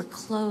heavens were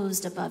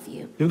closed above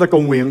you? Chúng ta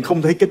cầu nguyện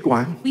không thấy kết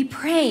quả. We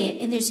pray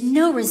and there's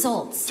no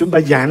results. Chúng ta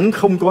giảng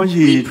không có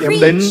gì We đem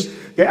đến preach.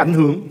 cái ảnh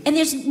hưởng. And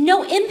there's no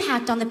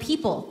impact on the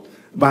people.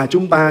 Và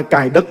chúng ta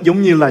cài đất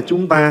giống như là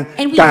chúng ta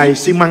And we- cài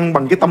xi măng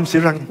bằng cái tăm xi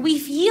răng. We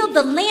yield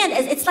the land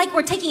as it's like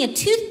we're taking a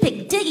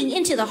toothpick digging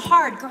into the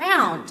hard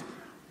ground,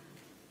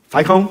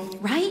 Phải không?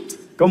 right?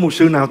 Có một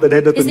sư nào tại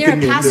đây đã Is từng there a kinh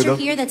nghiệm điều đó? pastor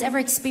here that's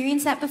ever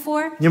experienced that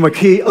before? Nhưng mà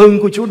khi ơn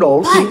của Chúa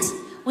đổ xuống, But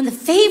when the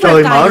favor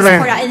Trời of mở God is ra,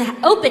 poured out and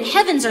phenopen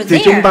heavens are thì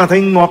there, chúng ta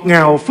thấy ngọt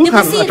ngào phước then we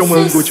hạnh see ở it's trong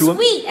ơn của so Chúa.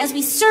 sweet as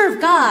we serve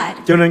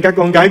God. Cho nên các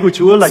con gái của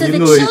Chúa là So the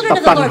những người children tập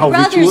of the tành hầu Lord,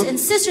 việc Chúa. brothers and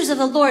sisters of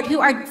the Lord who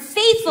are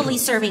faithfully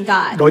serving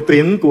God. Đội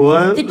tuyển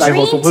của The Đại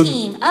Hội Phục dream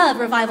Hưng team of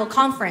Revival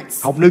Conference.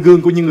 học nơi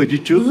gương của những người đi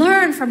trước,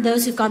 Learn from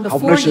those who've gone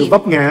học before nơi sự you.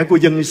 vấp ngã của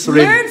dân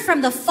Israel, Learn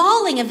from the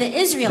falling of the để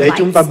Israelites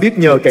chúng ta biết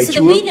nhờ cậy so that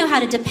Chúa we know how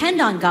to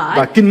depend on và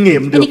God kinh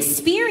nghiệm and được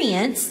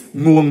experience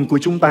nguồn của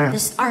chúng ta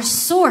our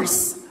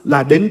source,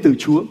 là đến từ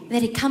Chúa,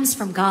 that it comes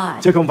from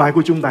God. chứ không phải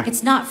của chúng ta.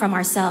 It's not from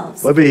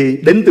ourselves. Bởi vì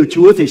đến từ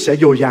Chúa thì sẽ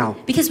dồi dào,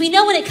 Because we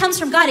know when it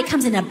comes from God, it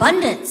comes in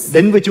abundance.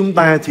 đến với chúng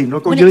ta thì nó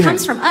có When giới it hạn.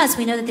 comes from us,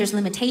 we know that there's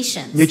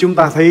limitations. Như chúng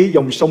ta thấy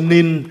dòng sông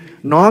Nin,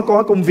 nó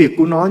có công việc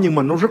của nó nhưng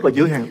mà nó rất là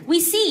giới hạn. We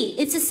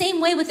see it's the same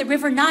way with the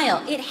River Nile.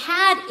 It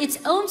had its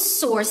own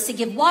source to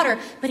give water,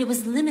 but it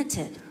was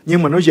limited.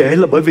 Nhưng mà nó dễ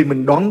là bởi vì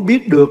mình đoán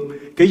biết được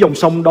cái dòng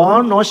sông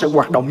đó nó sẽ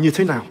hoạt động như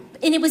thế nào.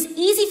 And it was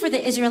easy for the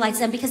Israelites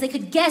then because they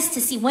could guess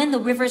to see when the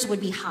rivers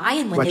would be high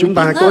and when Và they chúng would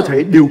ta be có low.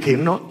 thể điều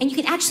khiển nó. And you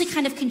can actually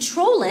kind of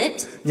control it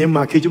Nhưng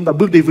mà khi chúng ta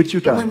bước đi với Chúa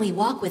Trời, when we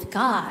walk with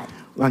God.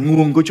 và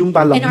nguồn của chúng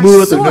ta là And mưa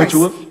our từ nơi Chúa,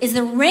 source is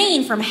the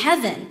rain from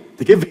heaven.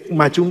 thì cái việc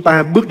mà chúng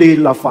ta bước đi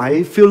là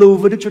phải phiêu lưu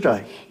với Đức Chúa Trời.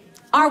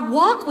 Our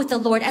walk with the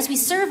Lord as we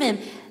serve Him,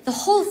 the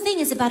whole thing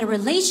is about a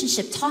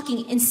relationship,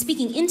 talking and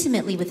speaking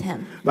intimately with Him.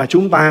 Và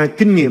chúng ta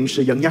kinh nghiệm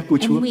sự dẫn dắt của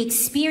Chúa, And we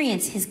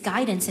experience His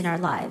guidance in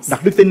our lives.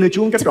 đặt đức tin nơi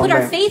Chúa một cách To trọn put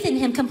our vẹn, faith in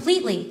Him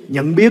completely.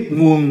 nhận biết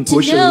nguồn To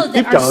của sự know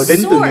tiếp that trợ our đến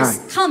từ Ngài. source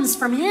comes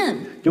from Him.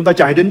 Chúng ta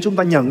chạy đến, chúng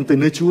ta nhận từ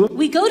nơi Chúa,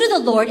 We go to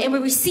the Lord and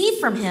we receive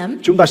from Him.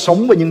 chúng ta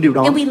sống với những điều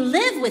đó, And we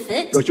live with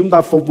it. rồi chúng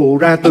ta phục vụ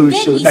ra từ And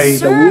then sự we đầy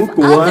đủ serve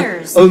của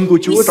others. ơn của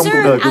Chúa We trong cuộc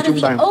serve đời của out of chúng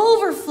the ta.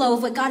 overflow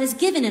of what God has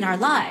given in our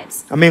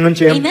lives. Amen anh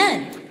chị em.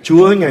 Amen.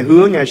 Chúa Ngài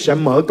hứa Ngài sẽ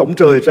mở cổng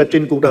trời ra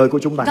trên cuộc đời của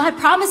chúng ta. God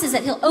promises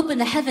that He'll open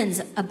the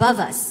heavens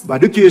above us. Và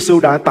Đức Chúa Giêsu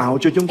đã tạo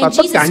cho chúng ta And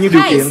tất cả Jesus những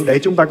điều Christ kiện để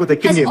chúng ta có thể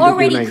kinh Has nghiệm được điều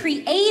already này.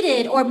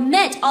 created or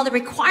met all the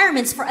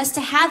requirements for us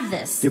to have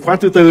this. Chìa khóa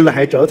thứ tư là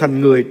hãy trở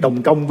thành người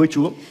đồng công với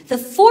Chúa. The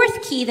fourth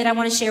key that I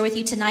want to share with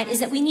you tonight is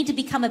that we need to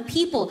become a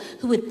people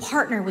who would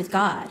partner with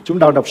God. Chúng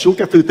ta đọc suốt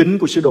các thư tín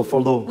của sứ đồ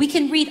Phaolô. We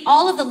can read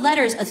all of the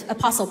letters of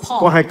Apostle Có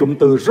Paul. hai cụm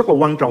từ rất là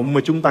quan trọng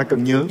mà chúng ta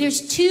cần nhớ.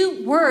 There's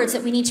two words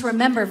that we need to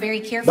remember very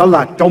Đó carefully.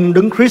 là trong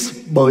Đấng Christ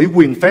bởi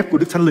quyền phép của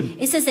Đức Thánh Linh.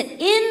 It says that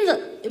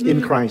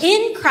In Christ.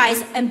 in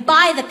Christ and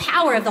by the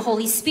power of the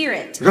Holy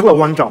Spirit. Rất là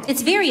quan trọng.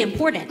 It's very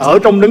important. Ở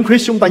trong Đấng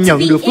Christ chúng ta To nhận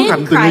be được phước in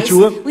hạnh từ nơi Christ,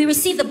 Chúa, we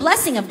receive the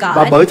blessing of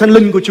và God. bởi Thánh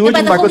Linh của Chúa And by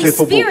chúng the ta có Holy thể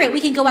phục vụ. Spirit, we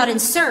can go out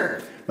and serve.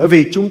 Bởi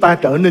vì chúng ta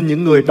trở nên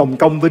những người đồng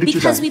công với Đức Chúa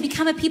Trời. Because we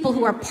become a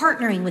people who are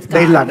partnering with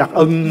Đây là God. đặc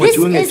ân mà This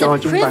Chúa Ngài is a cho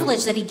chúng ta.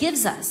 privilege that He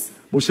gives us.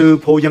 Mục sư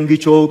Paul Young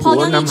Gicho Paul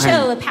của Young Nam Cho,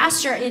 Hàn, a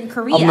pastor in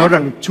Korea, ông nói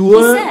rằng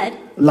Chúa he said,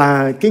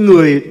 là cái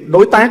người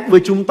đối tác với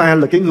chúng ta,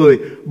 là cái người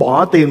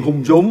bỏ tiền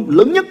hùng vốn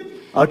lớn nhất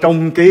ở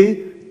trong cái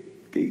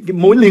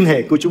mối liên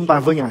hệ của chúng ta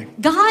với Ngài.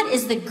 God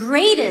is the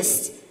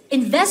greatest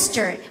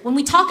investor when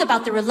we talk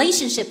about the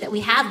relationship that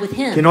we have with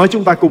Khi Him. nói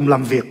chúng ta cùng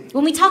làm việc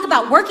When we talk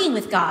about working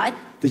with God,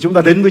 thì chúng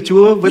ta đến với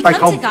Chúa với we tay come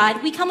không. to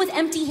God, we come with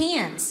empty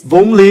hands.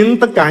 Vốn liếng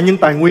tất cả những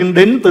tài nguyên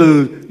đến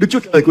từ Đức Chúa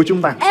Trời của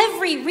chúng ta.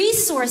 Every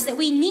resource that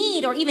we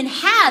need or even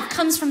have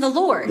comes from the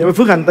Lord. Nhưng mà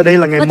phước hạnh tại đây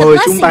là Ngài But the mời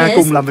chúng ta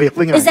blessing cùng làm việc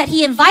với Ngài. is that He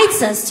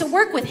invites us to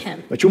work with Him.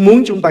 Và Chúa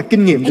muốn chúng ta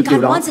kinh nghiệm được And điều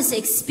God đó. wants us to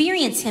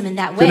experience Him in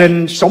that Cho way.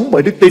 nên sống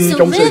bởi đức tin So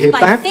trong sự live hiệp by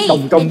tác đồng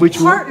faith công với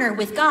and Chúa. partner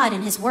with God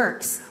in His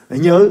works. Hãy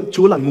nhớ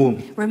Chúa là nguồn.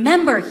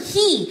 Remember,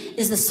 He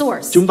is the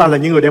source. Chúng ta là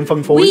những người đem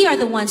phân phối. We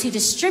are the ones who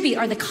distribute,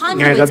 are the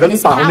Ngài đã conduits of đến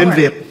His tạo nên power.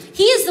 việc.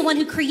 He is the one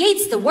who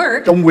creates the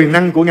work Trong quyền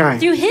năng của Ngài,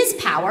 through His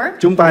power.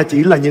 chúng ta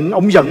chỉ là những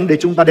ống dẫn để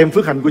chúng ta đem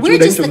phước hạnh của Chúa We're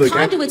đến just cho the người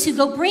khác. conduits who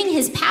go bring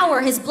His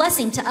power, His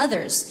blessing to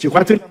others. Chìa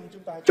khóa thứ 5,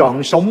 chúng ta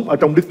chọn sống ở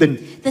trong đức tin.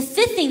 The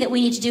fifth thing that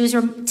we need to do is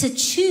to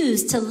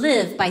choose to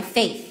live by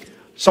faith.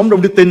 Sống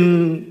trong đức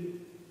tin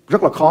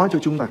rất là khó cho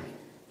chúng ta.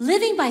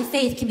 Living by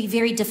faith can be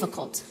very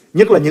difficult,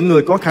 Nhất là những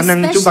người có khả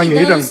năng, chúng ta nghĩ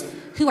especially rằng those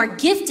who are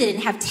gifted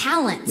and have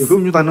talents. nhiều lúc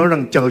chúng ta nói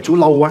rằng chờ Chúa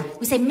lâu quá,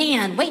 We say,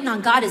 man, waiting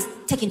on God is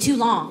taking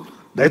too long.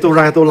 để tôi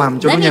ra tôi làm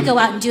cho nó Let me nhanh. go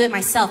out and do it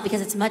myself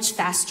because it's much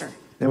faster.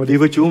 Nhưng mà đi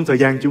với Chúa một thời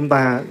gian chúng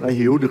ta đã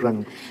hiểu được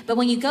rằng But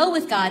when you go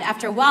with God,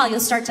 after a while, you'll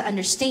start to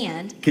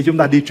understand khi chúng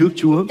ta đi trước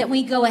Chúa that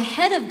when we go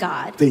ahead of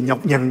God, thì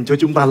nhọc nhằn cho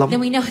chúng ta lắm.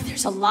 then we know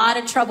there's a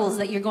lot of troubles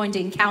that you're going to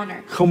encounter.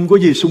 Không có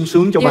gì sung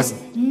sướng cho bằng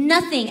There's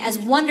nothing as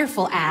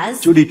wonderful as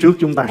Chúa đi trước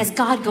chúng ta.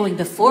 God going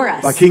before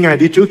Và us. khi Ngài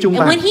đi trước chúng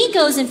And ta, when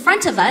He goes in front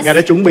of us, Ngài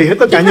đã chuẩn bị hết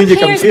tất cả He những gì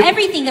cần prepares thiết.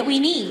 everything that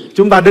we need.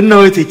 Chúng ta đến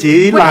nơi thì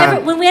chỉ là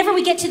Whenever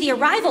we get to the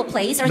arrival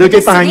place or đưa the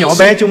cái tay nhỏ bé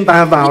destination, chúng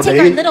ta vào we take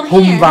để our little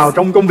hùng hands vào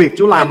trong công việc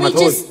Chúa làm and mà we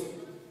thôi. just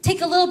take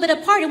a little bit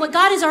of part in what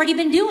God has already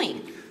been doing.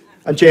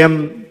 Anh chị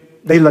em,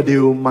 đây là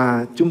điều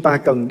mà chúng ta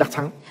cần đắc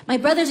thắng. My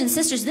brothers and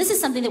sisters, this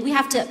is something that we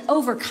have to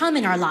overcome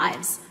in our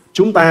lives.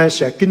 Chúng ta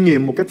sẽ kinh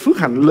nghiệm một cách phước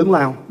hạnh lớn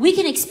lao We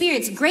can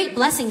experience great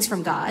blessings from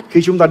God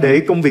khi chúng ta để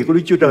công việc của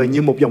Đức Chúa Trời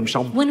như một dòng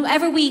sông.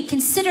 whenever we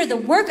consider the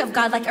work of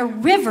God like a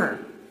river.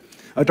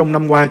 Ở trong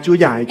năm qua Chúa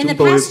dạy In chúng the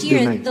tôi past điều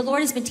year, này. the Lord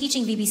has been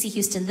teaching BBC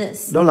Houston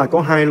this, Đó là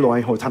có hai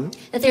loại hội thánh.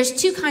 that there's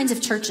two kinds of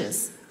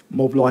churches.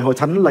 Một loại hội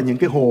thánh là những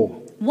cái hồ.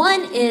 One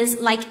is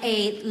like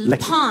a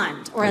pond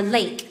or a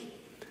lake.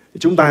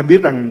 Chúng ta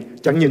biết rằng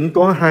chẳng những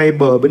có hai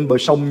bờ bên bờ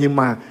sông, nhưng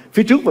mà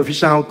phía trước và phía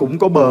sau cũng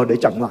có bờ để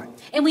chặn lại.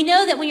 And we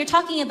know that when you're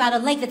talking about a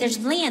lake, that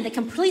there's land that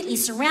completely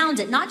surrounds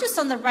it, not just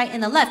on the right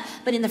and the left,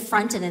 but in the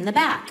front and in the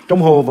back.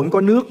 Trong hồ vẫn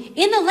có nước.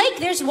 In the lake,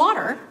 there's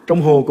water.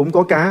 Trong hồ cũng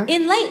có cá.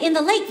 In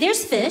the lake,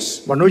 there's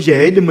fish. Và nó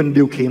dễ để mình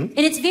điều khiển.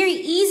 And it's very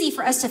easy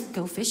for us to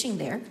go fishing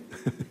there.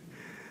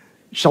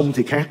 Sông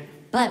thì khác.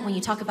 But when you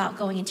talk about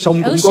going into Sông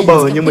the cũng ocean, có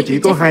bờ it's nhưng mà chỉ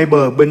có completely hai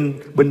bờ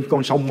bên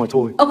con sông mà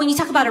thôi. Oh, when you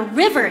talk about a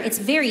river, it's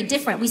very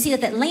different. We see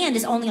that land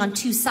is only on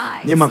two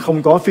sides. Nhưng mà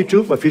không có phía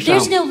trước và phía sau.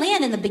 There's no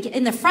land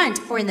in the front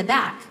or in the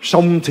back.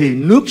 Sông thì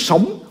nước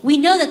sống.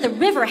 We know that the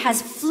river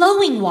has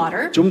flowing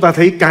water. Chúng ta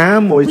thấy cá,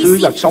 mọi We thứ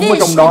see vật sống ở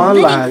trong fish đó and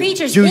living là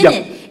creatures dư in dật.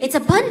 it. It's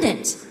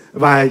abundant.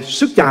 Và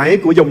sức chảy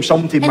của dòng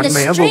sông thì And mạnh the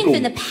mẽ vô strength cùng.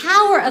 and the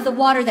power of the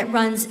water that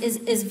runs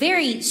is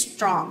very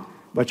strong.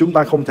 Và chúng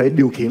ta không thể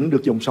điều khiển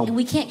được dòng sông. And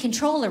we can't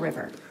control a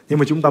river. Nhưng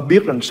mà chúng ta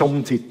biết rằng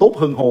sông thì tốt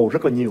hơn hồ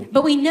rất là nhiều.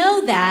 But we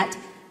know that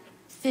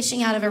fishing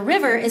out of a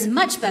river is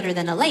much better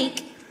than a lake.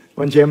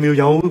 Anh chị em yêu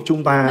dấu,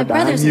 chúng ta My đã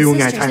brothers nhiều and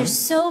ngày sisters, tháng.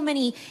 there's so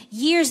many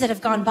years that have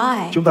gone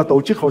by Chúng ta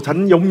tổ chức hội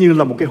thánh giống như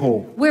là một cái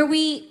hồ. where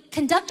we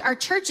conduct our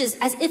churches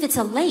as if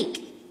it's a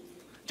lake.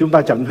 Chúng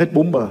ta chặn hết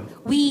bốn bờ.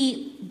 We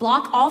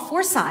block all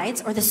four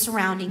sides or the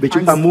surrounding Vì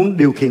chúng ta parts muốn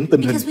điều khiển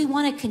tình hình. because we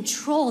want to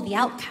control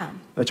the outcome.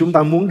 Và chúng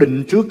ta muốn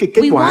định trước cái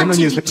kết We quả want nó to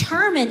như thế.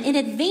 determine in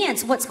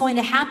advance what's going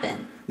to happen.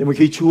 Nhưng mà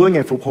khi Chúa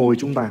Ngài phục hồi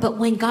chúng ta, But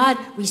when God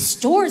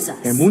restores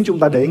Ngài us, muốn chúng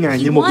ta để Ngài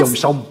như một dòng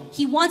sông.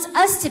 He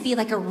wants us to be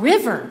like a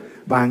river.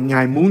 Và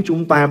Ngài muốn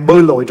chúng ta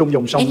bơi lội trong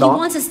dòng sông And He đó.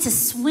 wants us to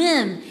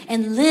swim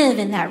and live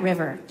in that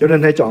river. Cho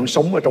nên hãy chọn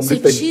sống ở trong So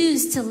đức tin.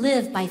 choose to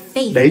live by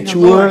faith Để in the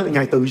Chúa Lord,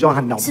 Ngài tự do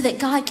hành động. so that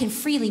God can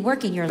freely work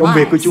in your Công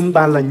việc của lives. chúng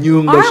ta là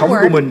nhường đời sống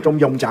của mình trong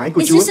dòng chảy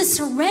của It's Chúa. just to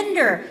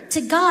surrender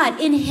to God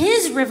in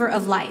His river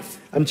of life.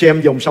 Anh chị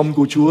em, dòng sông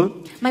của Chúa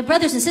My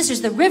brothers and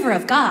sisters, the river of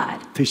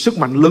God, thì sức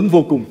mạnh lớn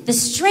vô cùng. the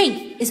strength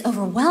is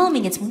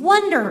overwhelming. It's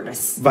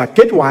wondrous. Và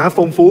kết quả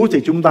phong phú thì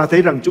chúng ta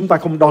thấy rằng chúng ta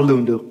không đo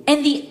lường được.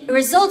 And the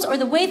results or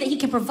the way that He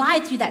can provide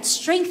through that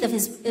strength of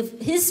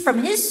his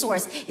from His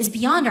source is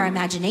beyond our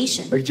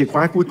imagination. Và chìa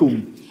khóa cuối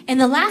cùng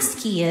And the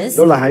last key is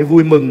đó là hãy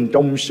vui mừng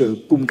trong sự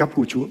cung cấp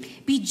của Chúa.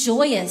 be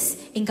joyous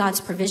in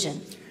God's provision.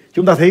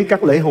 Chúng ta thấy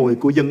các lễ hội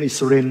của dân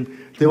Israel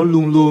thì nó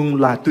luôn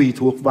luôn là tùy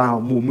thuộc vào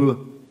mùa mưa.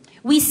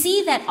 We see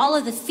that all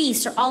of the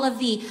feasts or all of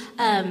the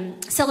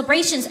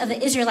celebrations of the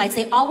Israelites,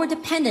 they all were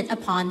dependent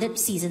upon the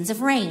seasons of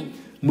rain.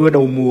 Mưa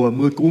đầu mùa,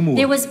 mưa cuối mùa.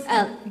 There was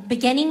a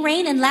beginning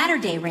rain and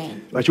latter day rain.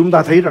 Và chúng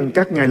ta thấy rằng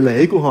các ngày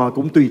lễ của họ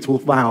cũng tùy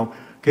thuộc vào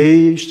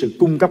cái sự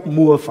cung cấp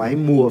mùa phải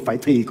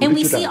thì của And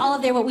Đức we Chúa see Trời. all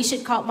of their what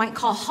we might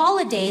call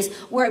holidays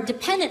were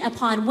dependent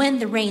upon when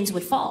the rains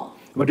would fall.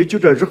 Và Đức Chúa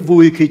Trời rất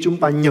vui khi chúng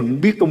ta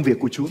nhận biết công việc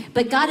của Chúa.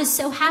 But God is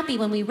so happy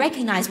when we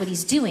recognize what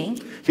He's doing.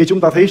 Khi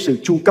chúng ta thấy sự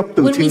chu cấp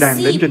từ When thiên we đàng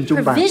đến see trên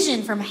chúng ta, provision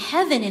from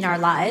heaven in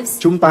our lives,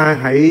 chúng ta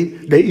hãy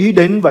để ý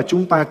đến và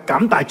chúng ta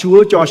cảm tạ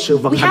Chúa cho sự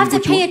vận we hành have của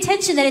to Chúa. pay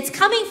attention that it's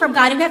coming from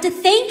God, and we have to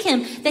thank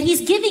Him that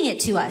He's giving it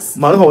to us.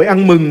 Mở hội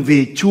ăn mừng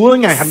vì Chúa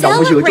Ngài hành động ở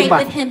giữa chúng Celebrate ta.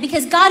 with Him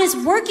because God is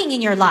working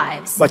in your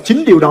lives. Và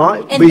chính điều đó,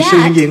 And vì sự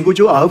that- hiện diện của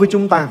Chúa ở với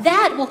chúng ta,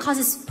 That will cause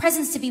His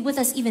presence to be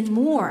with us even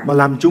more. mà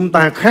làm chúng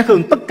ta khác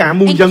hơn tất cả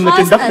muôn And dân ở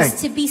trên cause đất này.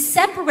 us to be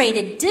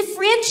separated,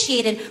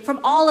 differentiated from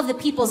all of the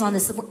peoples on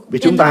this, Vì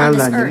chúng ta on là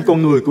this những earth.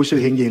 con người của sự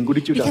hiện diện của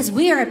Đức Chúa Trời. Because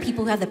we are a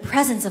people who have the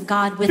presence of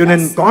God with Cho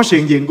nên us. có sự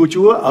hiện diện của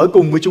Chúa ở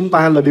cùng với chúng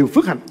ta là điều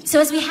phước hạnh. So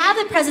as we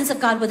have the presence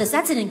of God with us,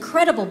 that's an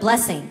incredible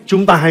blessing.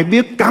 Chúng ta hãy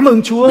biết cảm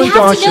ơn Chúa We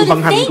cho have to sự know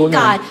vận to hành của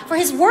thank Ngài. God for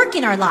His work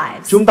in our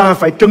lives. Chúng ta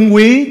phải trân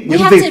quý We những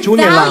have việc to Chúa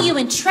Ngài làm. value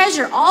and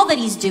treasure all that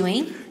He's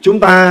doing. Chúng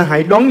ta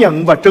hãy đón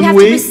nhận và We trân have to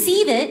quý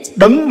receive it.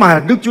 đấng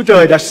mà Đức Chúa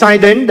Trời đã sai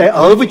đến để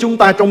ở với chúng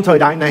ta trong thời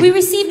đại này. We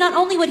receive not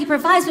only what He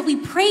provides, but we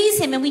praise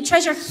Him and we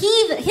treasure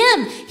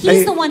Him. He's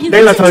Đây, the one who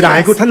đây là gives it thời to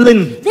đại của us. Thánh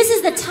Linh. This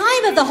is the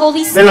time of the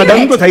Holy Đây là đấng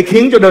có Spirit. thể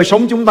khiến cho đời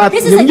sống chúng ta,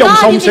 This is a những dòng God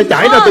sông who sẽ can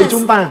chảy ra từ cause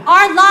chúng ta.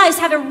 our lives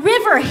have a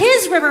river,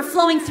 His river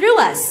flowing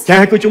through us.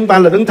 Cha của chúng ta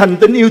là đấng thành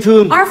tín yêu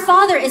thương. Our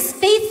Father is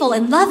faithful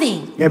and loving.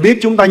 Ngài biết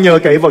chúng ta nhờ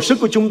cậy vào sức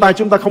của chúng ta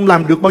không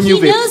làm được bao He nhiêu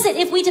việc. knows that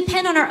if we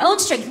depend on our own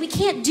strength, we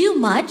can't do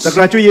much. Thật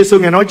ra Chúa Giêsu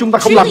Ngài nói chúng ta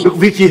không làm Truly, được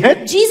việc gì hết.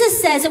 Jesus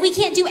says that we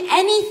can't do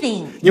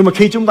anything. Nhưng mà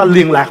khi chúng ta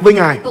liên lạc với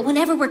Ngài, But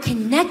whenever we're khi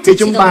connected to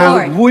chúng the ta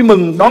Lord, vui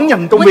mừng đón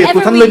nhận công việc của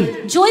whenever Thánh we Linh,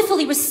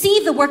 joyfully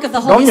receive the work of the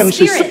đón Holy nhận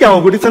sự sức Spirit,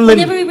 giàu của Đức Thánh Linh,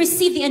 whenever we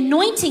receive the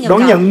anointing of đón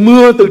God, nhận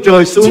mưa từ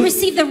trời to xuống,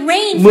 receive the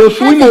rain mưa from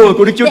cuối heaven, mùa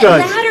của Đức Chúa the Trời,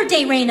 latter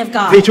day rain of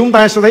God, thì chúng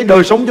ta sẽ thấy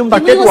đời sống chúng ta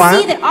then we kết will quả,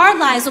 see that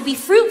our lives will be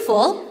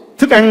fruitful.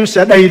 thức ăn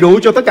sẽ đầy đủ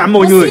cho tất cả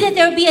mọi We'll người. see that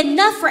there will be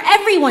enough for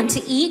everyone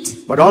to eat.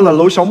 Và đó là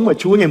lối sống mà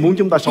Chúa Ngài muốn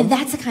chúng ta sống.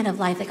 And that's the kind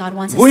of life that God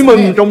wants us Vui to mừng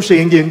live. trong sự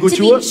hiện diện của To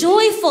Chúa, be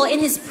joyful in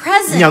His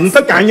presence. nhận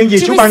tất cả những gì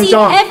To Chúa ban receive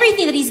cho,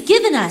 everything that He's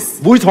given us.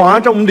 vui thỏa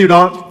trong điều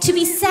đó, To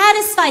be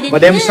satisfied in và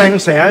đem Him. san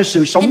sẻ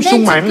sự sống And sung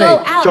then to mãn go này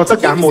out cho to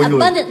tất cả give mọi this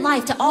người. abundant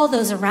life to all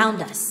those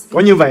around us. Có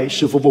như vậy,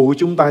 sự phục vụ của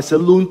chúng ta sẽ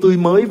luôn tươi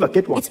mới và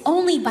kết quả. It's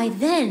only by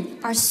then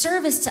our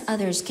service to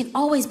others can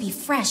always be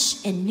fresh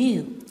and new.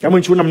 Cảm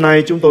ơn Chúa, năm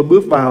nay chúng tôi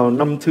bước vào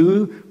năm thứ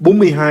thứ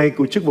 42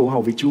 của chức vụ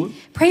hầu việc Chúa.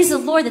 Praise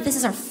the Lord that this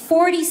is our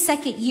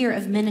 42nd year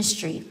of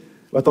ministry.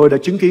 Và tôi đã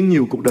chứng kiến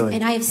nhiều cuộc đời.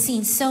 And I have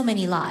seen so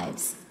many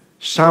lives.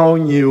 Sau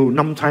nhiều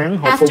năm tháng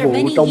họ phục After vụ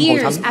many trong hội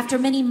years, thánh, after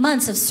many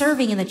months of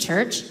serving in the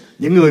church,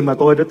 những người mà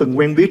tôi đã từng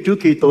quen biết trước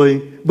khi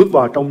tôi bước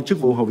vào trong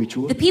chức vụ hầu việc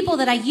Chúa, the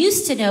people that I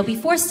used to know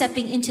before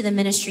stepping into the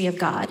ministry of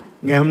God,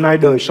 ngày hôm nay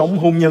đời sống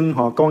hôn nhân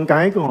họ, con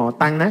cái của họ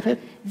tan nát hết.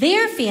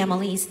 their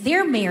families,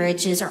 their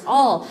marriages are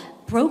all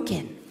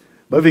broken.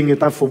 Bởi vì người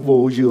ta phục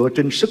vụ dựa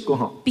trên sức của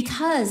họ,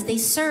 Because they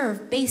serve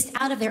based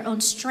out of their own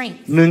strength.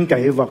 nương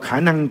cậy vào khả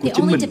năng của They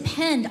chính only mình.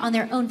 depend on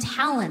their own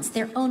talents,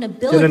 their own Cho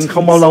abilities. nên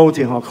không bao lâu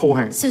thì họ khô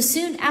hạn. So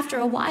soon after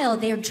a while,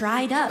 they are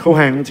dried up. Khô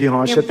hạn thì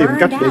họ sẽ tìm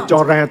cách để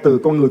cho ra từ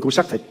con người của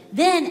xác thịt.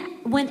 Then,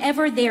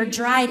 whenever they are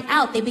dried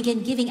out, they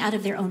begin giving out of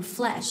their own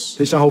flesh.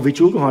 Thì sao hầu việc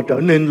Chúa của họ trở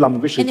nên là một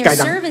cái sự And cay their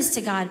đắng.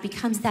 service to God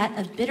becomes that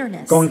of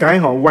bitterness. Con cái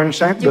họ quan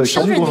sát Their đời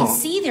sống children, của they họ.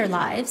 see their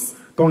lives.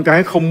 Con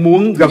cái không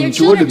muốn gần Their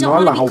Chúa, children đừng don't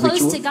nói là want hầu to be việc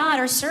close Chúa. to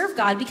God or serve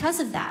God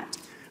because of that.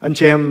 Anh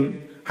chị em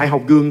hãy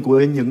học gương của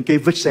những cái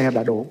vết xe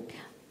đã đổ.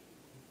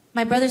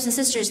 My brothers and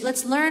sisters,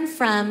 let's learn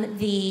from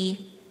the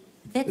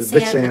vết vết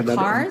xe the đã đổ.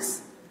 cars.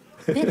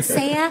 Vết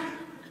xe.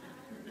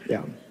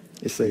 Yeah,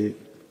 it's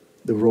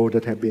the road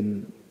that have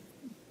been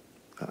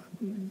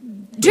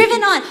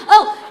Driven on.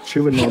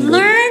 driven on.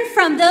 Learn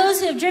from those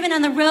who have driven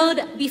on the road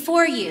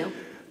before you,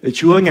 Để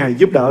Chúa Ngài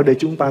giúp đỡ để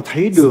chúng ta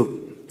thấy được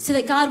so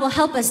that God will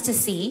help us to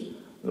see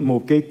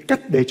một cái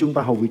cách để chúng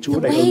ta hầu việc Chúa the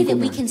đầy way ơn của that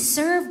we Ngài. can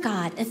serve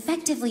God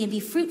effectively and be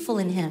fruitful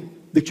in Him.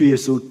 Đức Chúa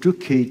Giêsu trước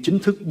khi chính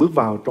thức bước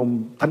vào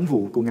trong thánh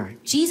vụ của Ngài,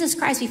 Jesus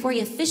Christ, before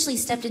He officially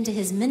stepped into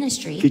His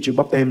ministry, khi chịu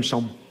báp têm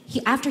xong,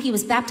 after He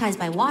was baptized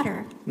by water,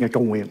 Ngài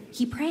cầu nguyện.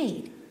 He prayed.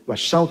 Và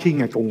sau khi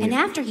Ngài cầu And nguyện,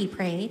 after He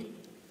prayed,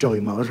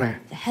 trời mở ra.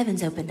 the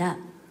heavens opened up.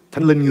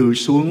 Thánh Linh ngự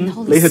xuống, The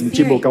Holy lấy hình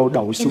chim bồ Spirit, câu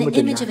đậu in xuống ở the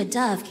trên image of Ngài.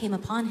 a dove, came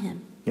upon Him.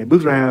 Ngài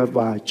bước ra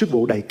và chức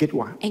vụ đầy kết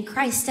quả. And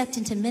Christ stepped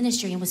into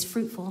ministry and was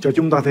fruitful. Cho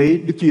chúng ta thấy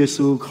Đức Chúa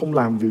Giêsu không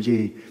làm việc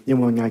gì,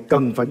 nhưng mà Ngài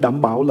cần phải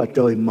đảm bảo là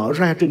trời mở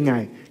ra trên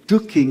Ngài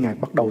trước khi Ngài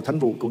bắt đầu thánh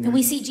vụ của And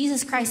Ngài. we see Jesus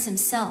Christ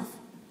Himself.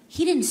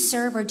 He didn't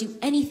serve or do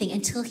anything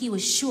until He was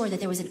sure that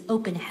there was an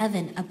open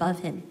heaven above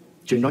Him.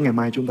 Chuyện đó ngày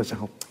mai chúng ta sẽ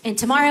học.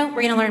 And tomorrow,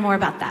 we're going to learn more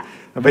about that.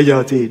 Bây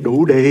giờ thì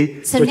đủ để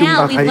So cho chúng now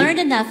ta we've thấy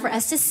learned enough for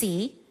us to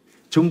see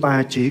chúng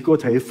ta chỉ có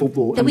thể phục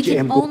vụ that anh we chị can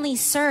em của only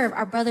serve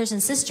our brothers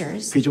and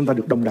sisters khi chúng ta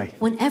được đông đầy.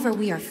 whenever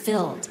we are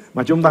filled.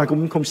 Mà chúng ta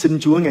cũng không xin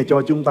Chúa Ngài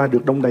cho chúng ta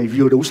được đông đầy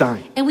vừa đủ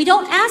xài, And we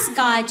don't ask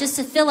God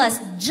just to fill us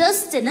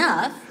just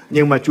enough,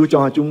 nhưng mà Chúa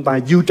cho chúng ta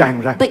dư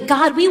tràn ra. but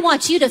God, we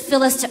want you to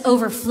fill us to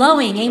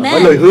overflowing. Với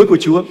lời Amen. hứa của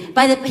Chúa,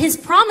 By His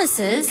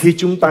promises, khi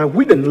chúng ta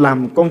quyết định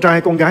làm con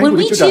trai con gái when của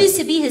Đức we Chúa Trời,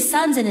 choose to be His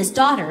sons and His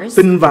daughters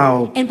tin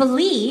vào and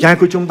believe Cha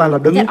của chúng ta là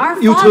đấng that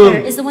our yêu thương,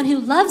 Father is the one who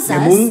loves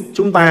Ngài muốn us,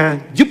 chúng ta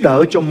giúp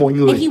đỡ cho mọi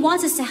and người, He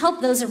wants us to help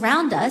those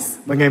around us,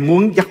 và Ngài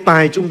muốn dắt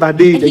tay chúng ta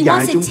đi and để He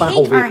dạy wants chúng to ta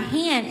hầu take việc.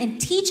 our hand and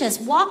teach us,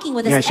 walking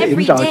with Ngài us sẽ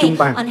every yểm trợ day chúng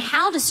ta. on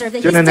how to serve,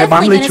 that Cho He's nên hãy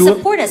bám definitely lấy going Chúa. to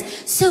support us.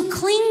 So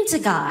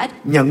cling to God,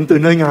 Nhận từ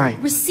nơi Ngài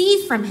receive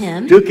from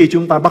Him trước khi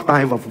chúng ta bắt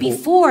tay vào phục vụ.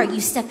 before you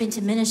step into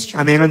ministry.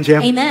 Amen anh chị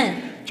em. Amen.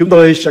 Chúng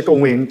tôi sẽ cầu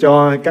nguyện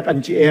cho các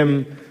anh chị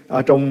em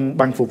ở trong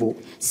ban phục vụ.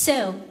 So,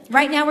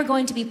 right now we're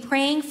going to be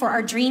praying for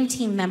our dream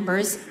team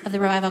members of the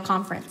Revival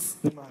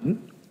Conference.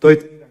 Tôi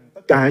tin rằng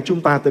tất cả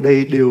chúng ta từ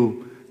đây đều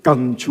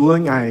cần Chúa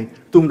Ngài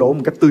tuôn đổ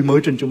một cách tươi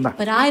mới trên chúng ta.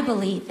 But I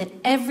believe that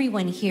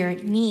everyone here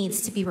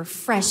needs to be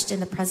refreshed in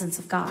the presence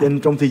of Cho God. nên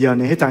trong thời giờ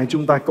này hết thảy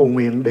chúng ta cầu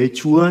nguyện để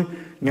Chúa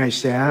Ngài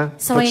sẽ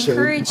So thật I sự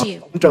encourage hoạt you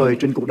động trời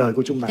trên cuộc đời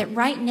của chúng ta. That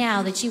right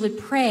now that you would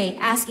pray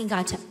asking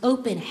God to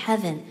open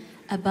heaven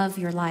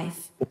above your life.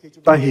 Khi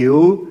chúng ta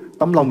hiểu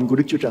tấm lòng của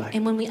Đức Chúa Trời,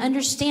 And when we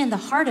understand the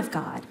heart of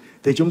God,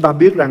 thì chúng ta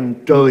biết rằng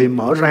trời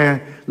mở ra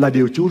là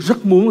điều Chúa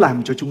rất muốn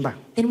làm cho chúng ta.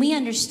 then we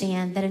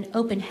understand that an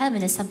open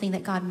heaven is something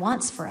that God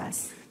wants for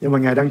us. Nhưng mà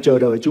Ngài đang chờ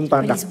đợi chúng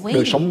ta But đặt He's waiting.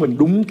 đời sống mình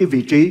đúng cái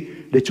vị trí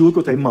để Chúa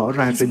có thể mở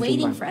ra He's trên chúng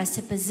waiting ta. for us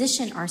to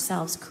position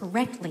ourselves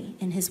correctly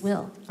in His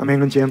will. Amen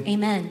anh chị em.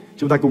 Amen.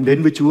 Chúng ta cùng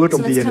đến với Chúa So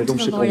trong thời let's gian come này trong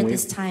to sự the cầu Lord at nguyện.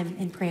 this time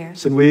in prayer.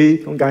 Xin quý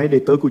con cái đệ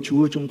tớ của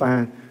Chúa chúng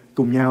ta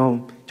cùng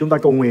nhau chúng ta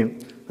cầu nguyện.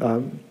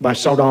 Và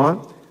sau đó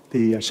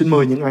thì xin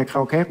mời những ai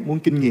khao khát muốn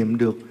kinh nghiệm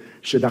được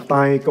sự đặt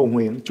tay cầu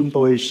nguyện, chúng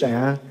tôi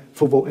sẽ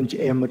phục vụ anh chị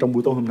em ở trong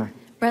buổi tối hôm nay.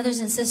 Brothers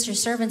and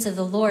sisters, servants of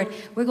the Lord,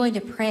 we're going to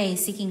pray,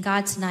 seeking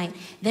God tonight.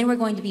 Then we're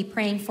going to be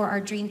praying for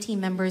our dream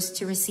team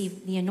members to receive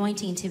the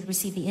anointing, to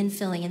receive the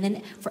infilling, and then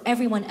for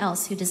everyone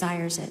else who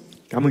desires it.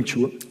 Cảm ơn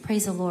Chúa.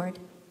 Praise the Lord.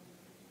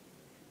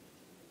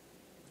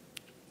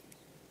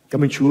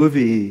 Cảm ơn Chúa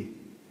vì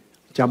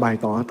Cha bày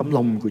tỏ tấm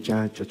lòng của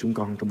Cha cho chúng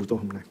con trong buổi tối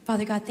hôm nay.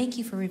 Father God, thank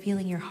you for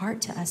revealing your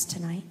heart to us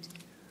tonight.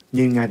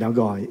 Như Ngài đã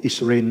gọi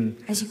Israel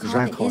As you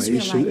ra called the khỏi xứ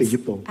Israelites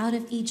Ai-cập-tô. out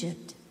of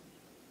Egypt,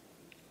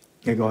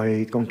 Ngài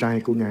gọi con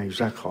trai của Ngài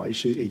ra khỏi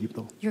xứ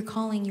Ai-cập-tô you're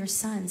calling your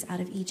sons out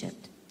of Egypt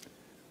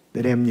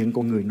để đem những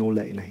con người nô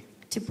lệ này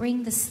to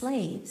bring the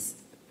slaves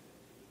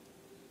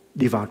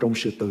đi vào trong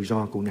sự tự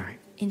do của Ngài,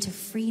 into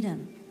freedom,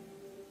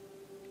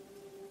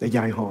 để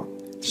dạy họ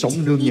sống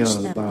nương nhờ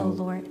teach them, vào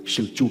O Lord,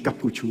 sự chu cấp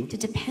của Chúa. to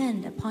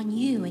depend upon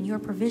you and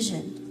your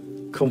provision.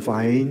 không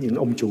phải những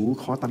ông chủ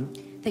khó tánh,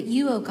 That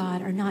you, O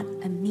God, are not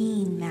a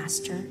mean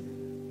master.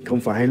 không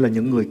phải là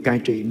những người cai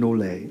trị nô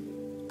lệ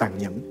tàn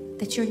nhẫn.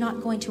 That you're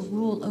not going to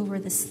rule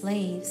over the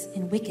slaves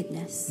in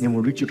wickedness. Nhưng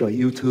mà Đức Chúa Trời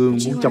yêu thương,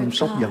 But you muốn are chăm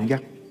sóc a dẫn God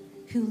dắt,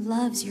 who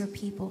loves your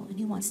people and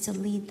who wants to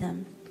lead them,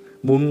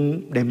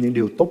 muốn đem những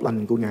điều tốt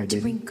lành của Ngài to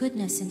đến, bring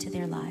goodness into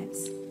their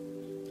lives,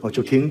 họ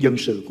cho khiến dân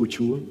sự của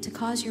Chúa to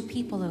cause your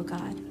people, O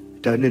God,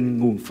 trở nên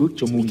nguồn phước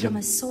cho to muôn dân. become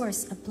a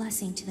source of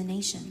blessing to the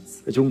nations.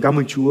 Và chúng cảm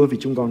ơn Chúa vì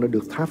chúng con đã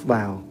được tháp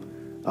vào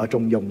ở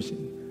trong dòng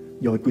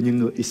dõi của những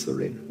người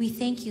Israel. We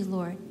thank you,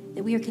 Lord,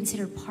 that we are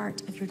considered part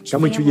of your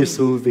Cảm ơn Chúa family,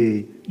 Giêsu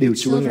vì điều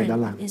Chúa Ngài đã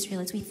children làm. of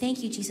Israelites. We thank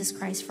you, Jesus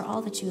Christ, for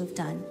all that you have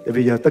done. Để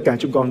bây giờ tất cả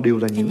chúng con đều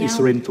là những And now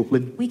Israel thuộc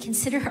linh. we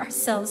consider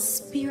ourselves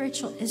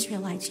spiritual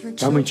Israelites, your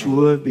Cảm ơn children.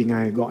 Chúa vì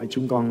Ngài gọi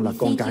chúng con là We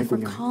con thank cái you của for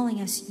Ngài.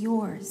 calling us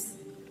yours.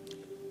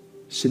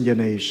 Xin giờ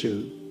này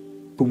sự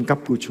cung cấp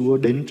của Chúa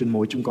đến trên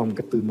mỗi chúng con một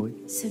cách tươi mới.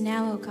 So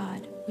now, O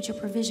God, would your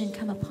provision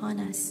come upon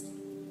us,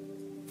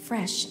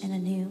 fresh and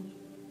anew.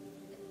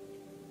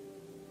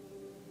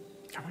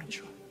 Cảm ơn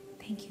Chúa.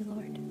 Thank you,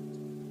 Lord.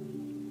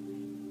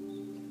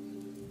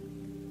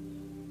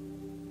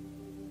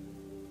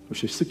 Một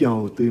sự sức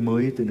giàu tươi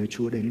mới từ nơi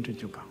Chúa đến trên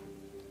chúng con.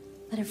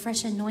 Let a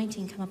fresh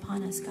anointing come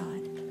upon us,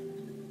 God.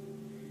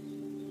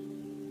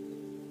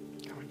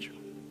 Cảm ơn Chúa.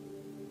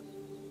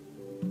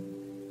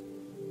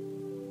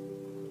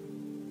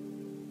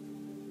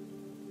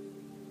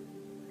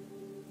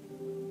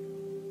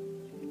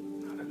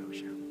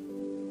 Hallelujah.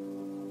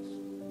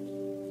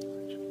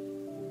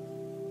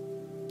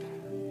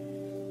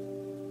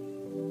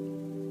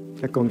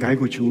 Các con cái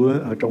của Chúa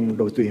ở trong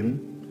đội tuyển,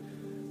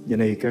 giờ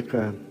này các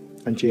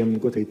anh chị em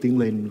có thể tiến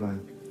lên và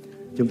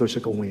chúng tôi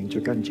sẽ cầu nguyện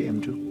cho các anh chị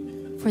em trước.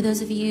 For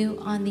those of you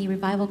on the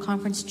Revival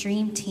Conference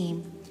Dream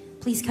Team,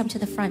 please come to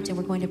the front and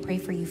we're going to pray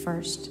for you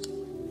first.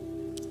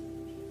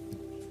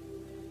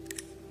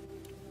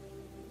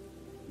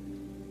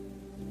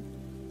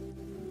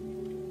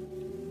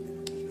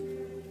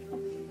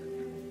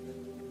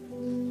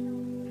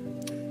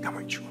 Cảm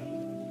ơn Chúa.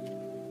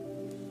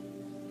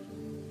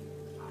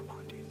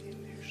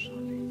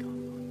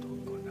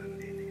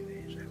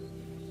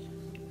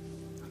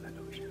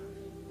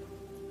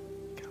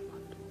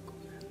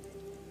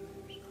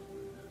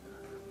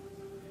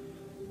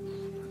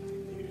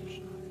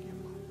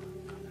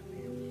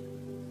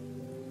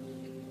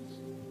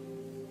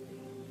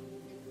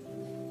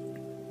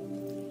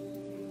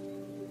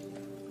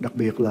 Đặc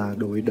biệt là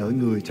đội đỡ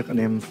người, chắc anh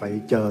em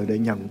phải chờ để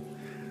nhận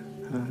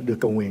được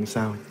cầu nguyện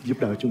sao giúp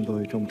đỡ chúng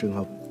tôi trong trường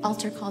hợp.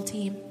 Altar call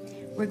team,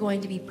 we're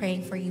going to be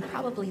praying for you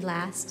probably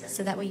last,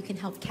 so that way you can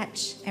help catch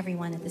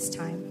everyone at this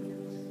time.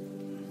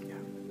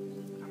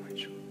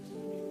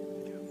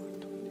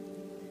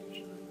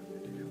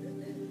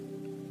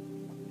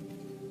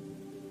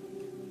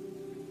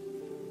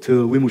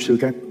 Thưa quý mục sư,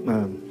 các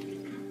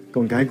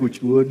con cái của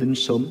Chúa đến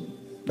sớm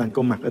đang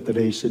có mặt ở tại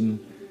đây, xin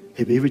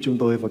hiệp ý với chúng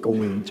tôi và cầu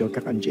nguyện cho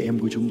các anh chị em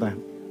của chúng ta.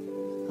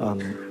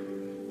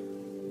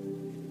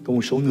 Có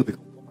một số người không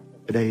có mặt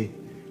ở đây.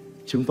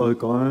 Chúng tôi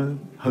có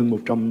hơn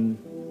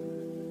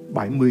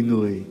 170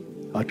 người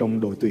ở trong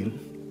đội tuyển.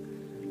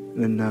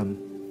 Nên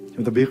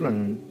chúng ta biết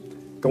rằng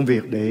công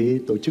việc để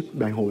tổ chức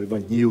đại hội và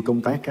nhiều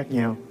công tác khác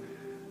nhau,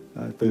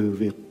 từ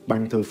việc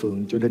ban thờ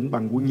phượng cho đến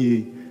ban huấn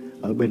nhi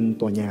ở bên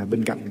tòa nhà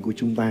bên cạnh của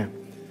chúng ta,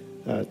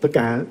 tất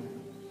cả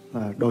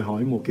đòi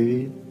hỏi một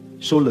cái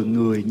số lượng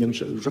người, nhân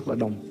sự rất là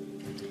đông.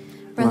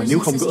 Mà nếu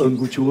không có ơn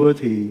của Chúa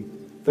thì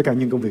tất cả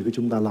những công việc của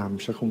chúng ta làm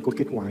sẽ không có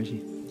kết quả gì.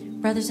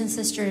 Brothers and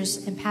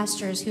sisters and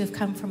pastors who have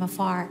come from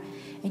afar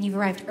and you've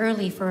arrived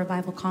early for a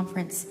revival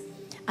conference,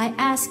 I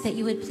ask that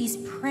you would please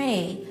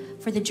pray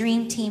for the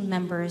dream team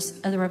members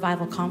of the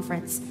revival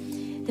conference.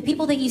 The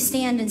people that you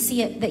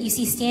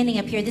see standing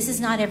up here, this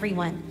is not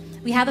everyone.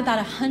 We have about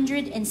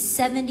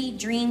 170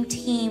 dream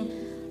team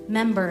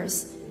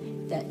members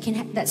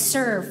that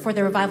serve for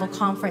the revival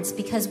conference,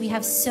 because we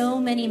have so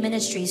many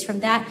ministries, from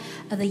that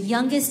of the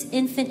youngest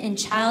infant and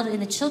child in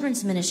the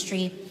children's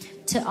ministry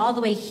to all the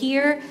way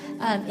here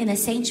in the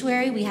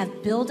sanctuary. We have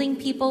building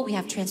people, we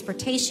have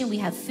transportation, we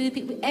have food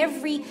people.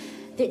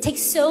 It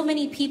takes so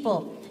many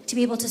people to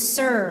be able to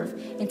serve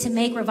and to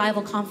make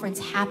revival conference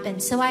happen.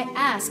 So I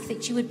ask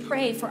that you would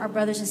pray for our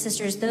brothers and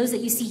sisters, those that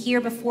you see here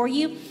before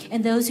you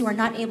and those who are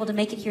not able to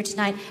make it here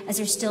tonight, as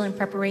they're still in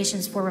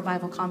preparations for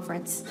revival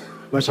conference.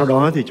 Và sau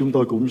đó thì chúng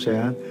tôi cũng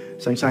sẽ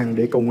sẵn sàng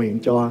để cầu nguyện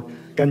cho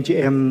các anh chị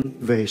em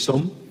về sớm,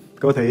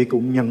 có thể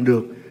cũng nhận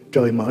được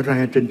trời mở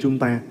ra trên chúng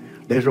ta,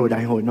 để rồi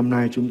đại hội năm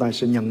nay chúng ta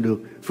sẽ nhận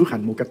được phước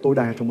hạnh một cách tối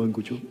đa trong ơn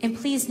của Chúa. And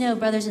please know,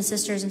 brothers and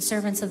sisters and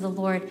servants of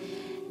the Lord,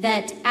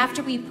 that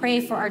after we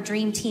pray for our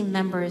dream team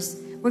members,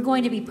 we're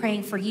going to be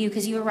praying for you,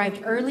 because you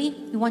arrived early.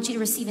 We want you to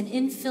receive an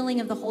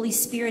infilling of the Holy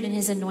Spirit and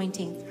His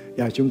anointing.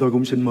 Dạ, chúng tôi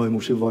cũng xin mời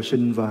mục sư Võ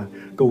Sinh và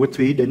cô Quách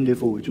Thúy đến để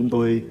phụ chúng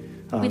tôi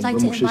We'd like với to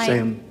mục sư invite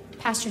Sam.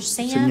 Pastor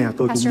Xin Sam, nhà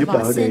tôi cũng Pastor giúp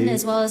đỡ Võ Sinh, để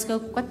as well as go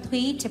Quách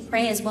Thúy to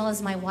pray, as well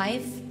as my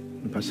wife.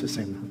 Pastor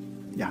Sam.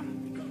 Dạ,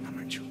 cảm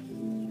ơn Chúa.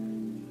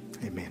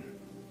 Amen.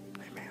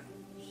 Amen.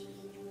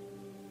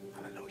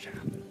 Hallelujah.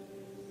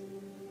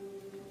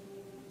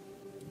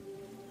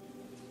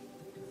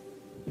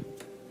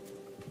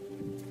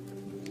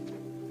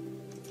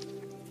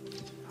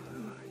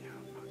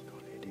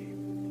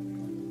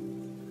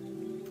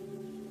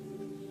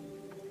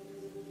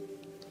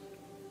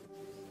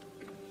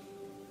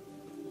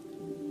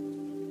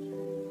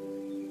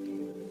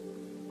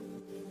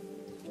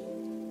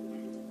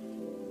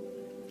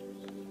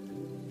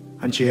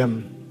 Anh chị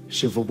em,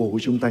 sự phục vụ của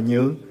chúng ta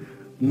nhớ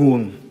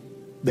nguồn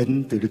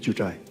đến từ Đức Chúa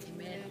Trời.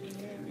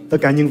 Tất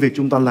cả những việc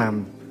chúng ta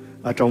làm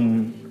ở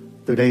trong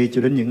từ đây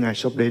cho đến những ngày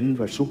sắp đến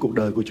và suốt cuộc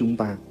đời của chúng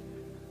ta,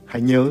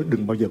 hãy nhớ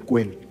đừng bao giờ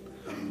quên,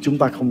 chúng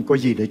ta không có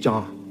gì để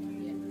cho,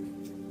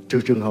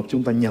 trừ trường hợp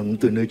chúng ta nhận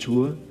từ nơi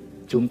Chúa,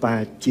 chúng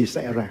ta chia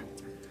sẻ ra.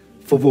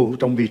 Phục vụ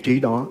trong vị trí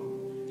đó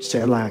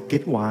sẽ là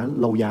kết quả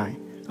lâu dài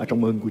ở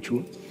trong ơn của Chúa.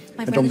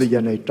 Ở trong thời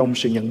gian này, trong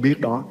sự nhận biết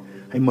đó,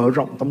 hãy mở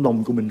rộng tấm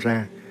lòng của mình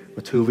ra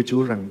và thưa với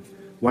Chúa rằng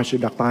qua sự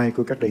đặt tay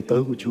của các đầy tớ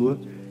của Chúa,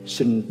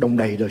 xin đông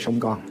đầy đời sống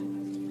con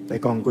để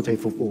con có thể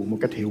phục vụ một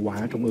cách hiệu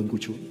quả trong ơn của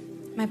Chúa.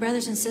 My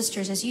brothers and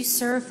sisters, as you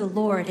serve the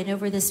Lord and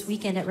over this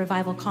weekend at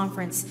Revival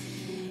Conference,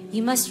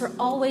 you must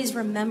always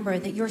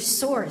remember that your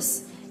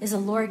source is the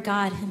Lord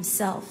God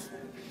Himself.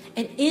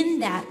 And in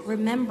that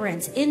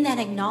remembrance, in that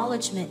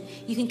acknowledgement,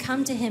 you can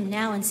come to Him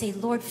now and say,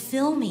 Lord,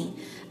 fill me,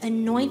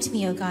 anoint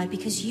me, O God,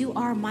 because you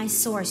are my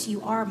source,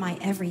 you are my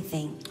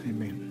everything.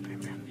 Amen.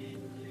 Amen.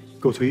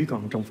 Cô Thúy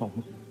còn trong phòng.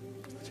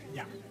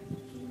 Dạ.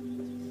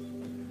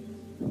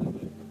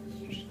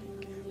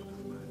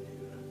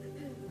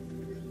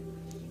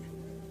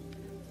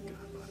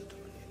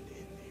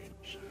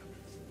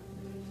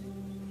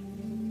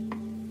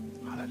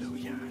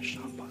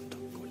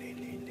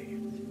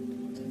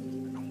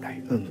 Đầy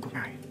ơn của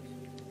Ngài,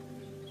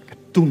 cách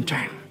tuôn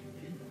tràn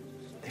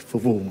để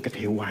phục vụ một cách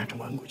hiệu quả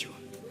trong ơn của Chúa.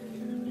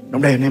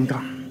 Đóng đầy anh em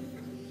con,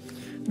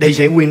 đầy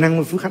dẫy quyền năng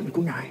và phước hạnh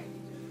của Ngài.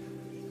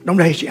 Đóng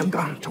đầy chị em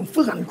con trong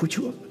phước hạnh của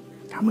Chúa.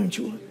 Cảm ơn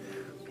Chúa.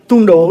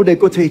 Tuôn đổ để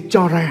có thể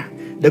cho ra,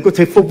 để có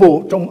thể phục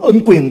vụ trong ân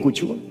quyền của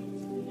Chúa.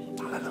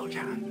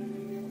 Hallelujah.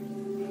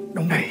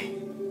 Đóng đầy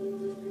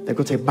để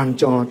có thể ban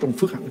cho trong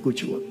phước hạnh của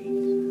Chúa.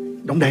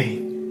 Đóng đầy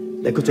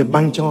để có thể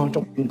ban cho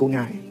trong ân của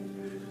Ngài.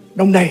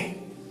 Đóng đầy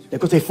để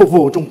có thể phục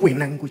vụ trong quyền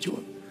năng của Chúa.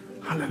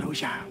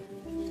 Hallelujah.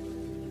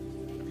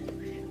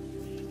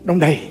 Đóng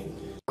đầy.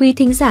 Quý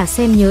thính giả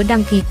xem nhớ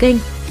đăng ký kênh,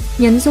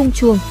 nhấn rung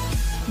chuông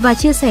và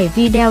chia sẻ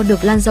video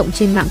được lan rộng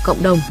trên mạng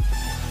cộng đồng.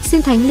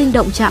 Xin Thánh Linh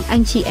động chạm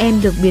anh chị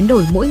em được biến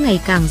đổi mỗi ngày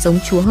càng giống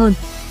Chúa hơn.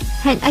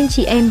 Hẹn anh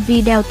chị em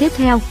video tiếp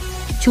theo.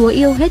 Chúa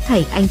yêu hết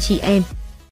thảy anh chị em.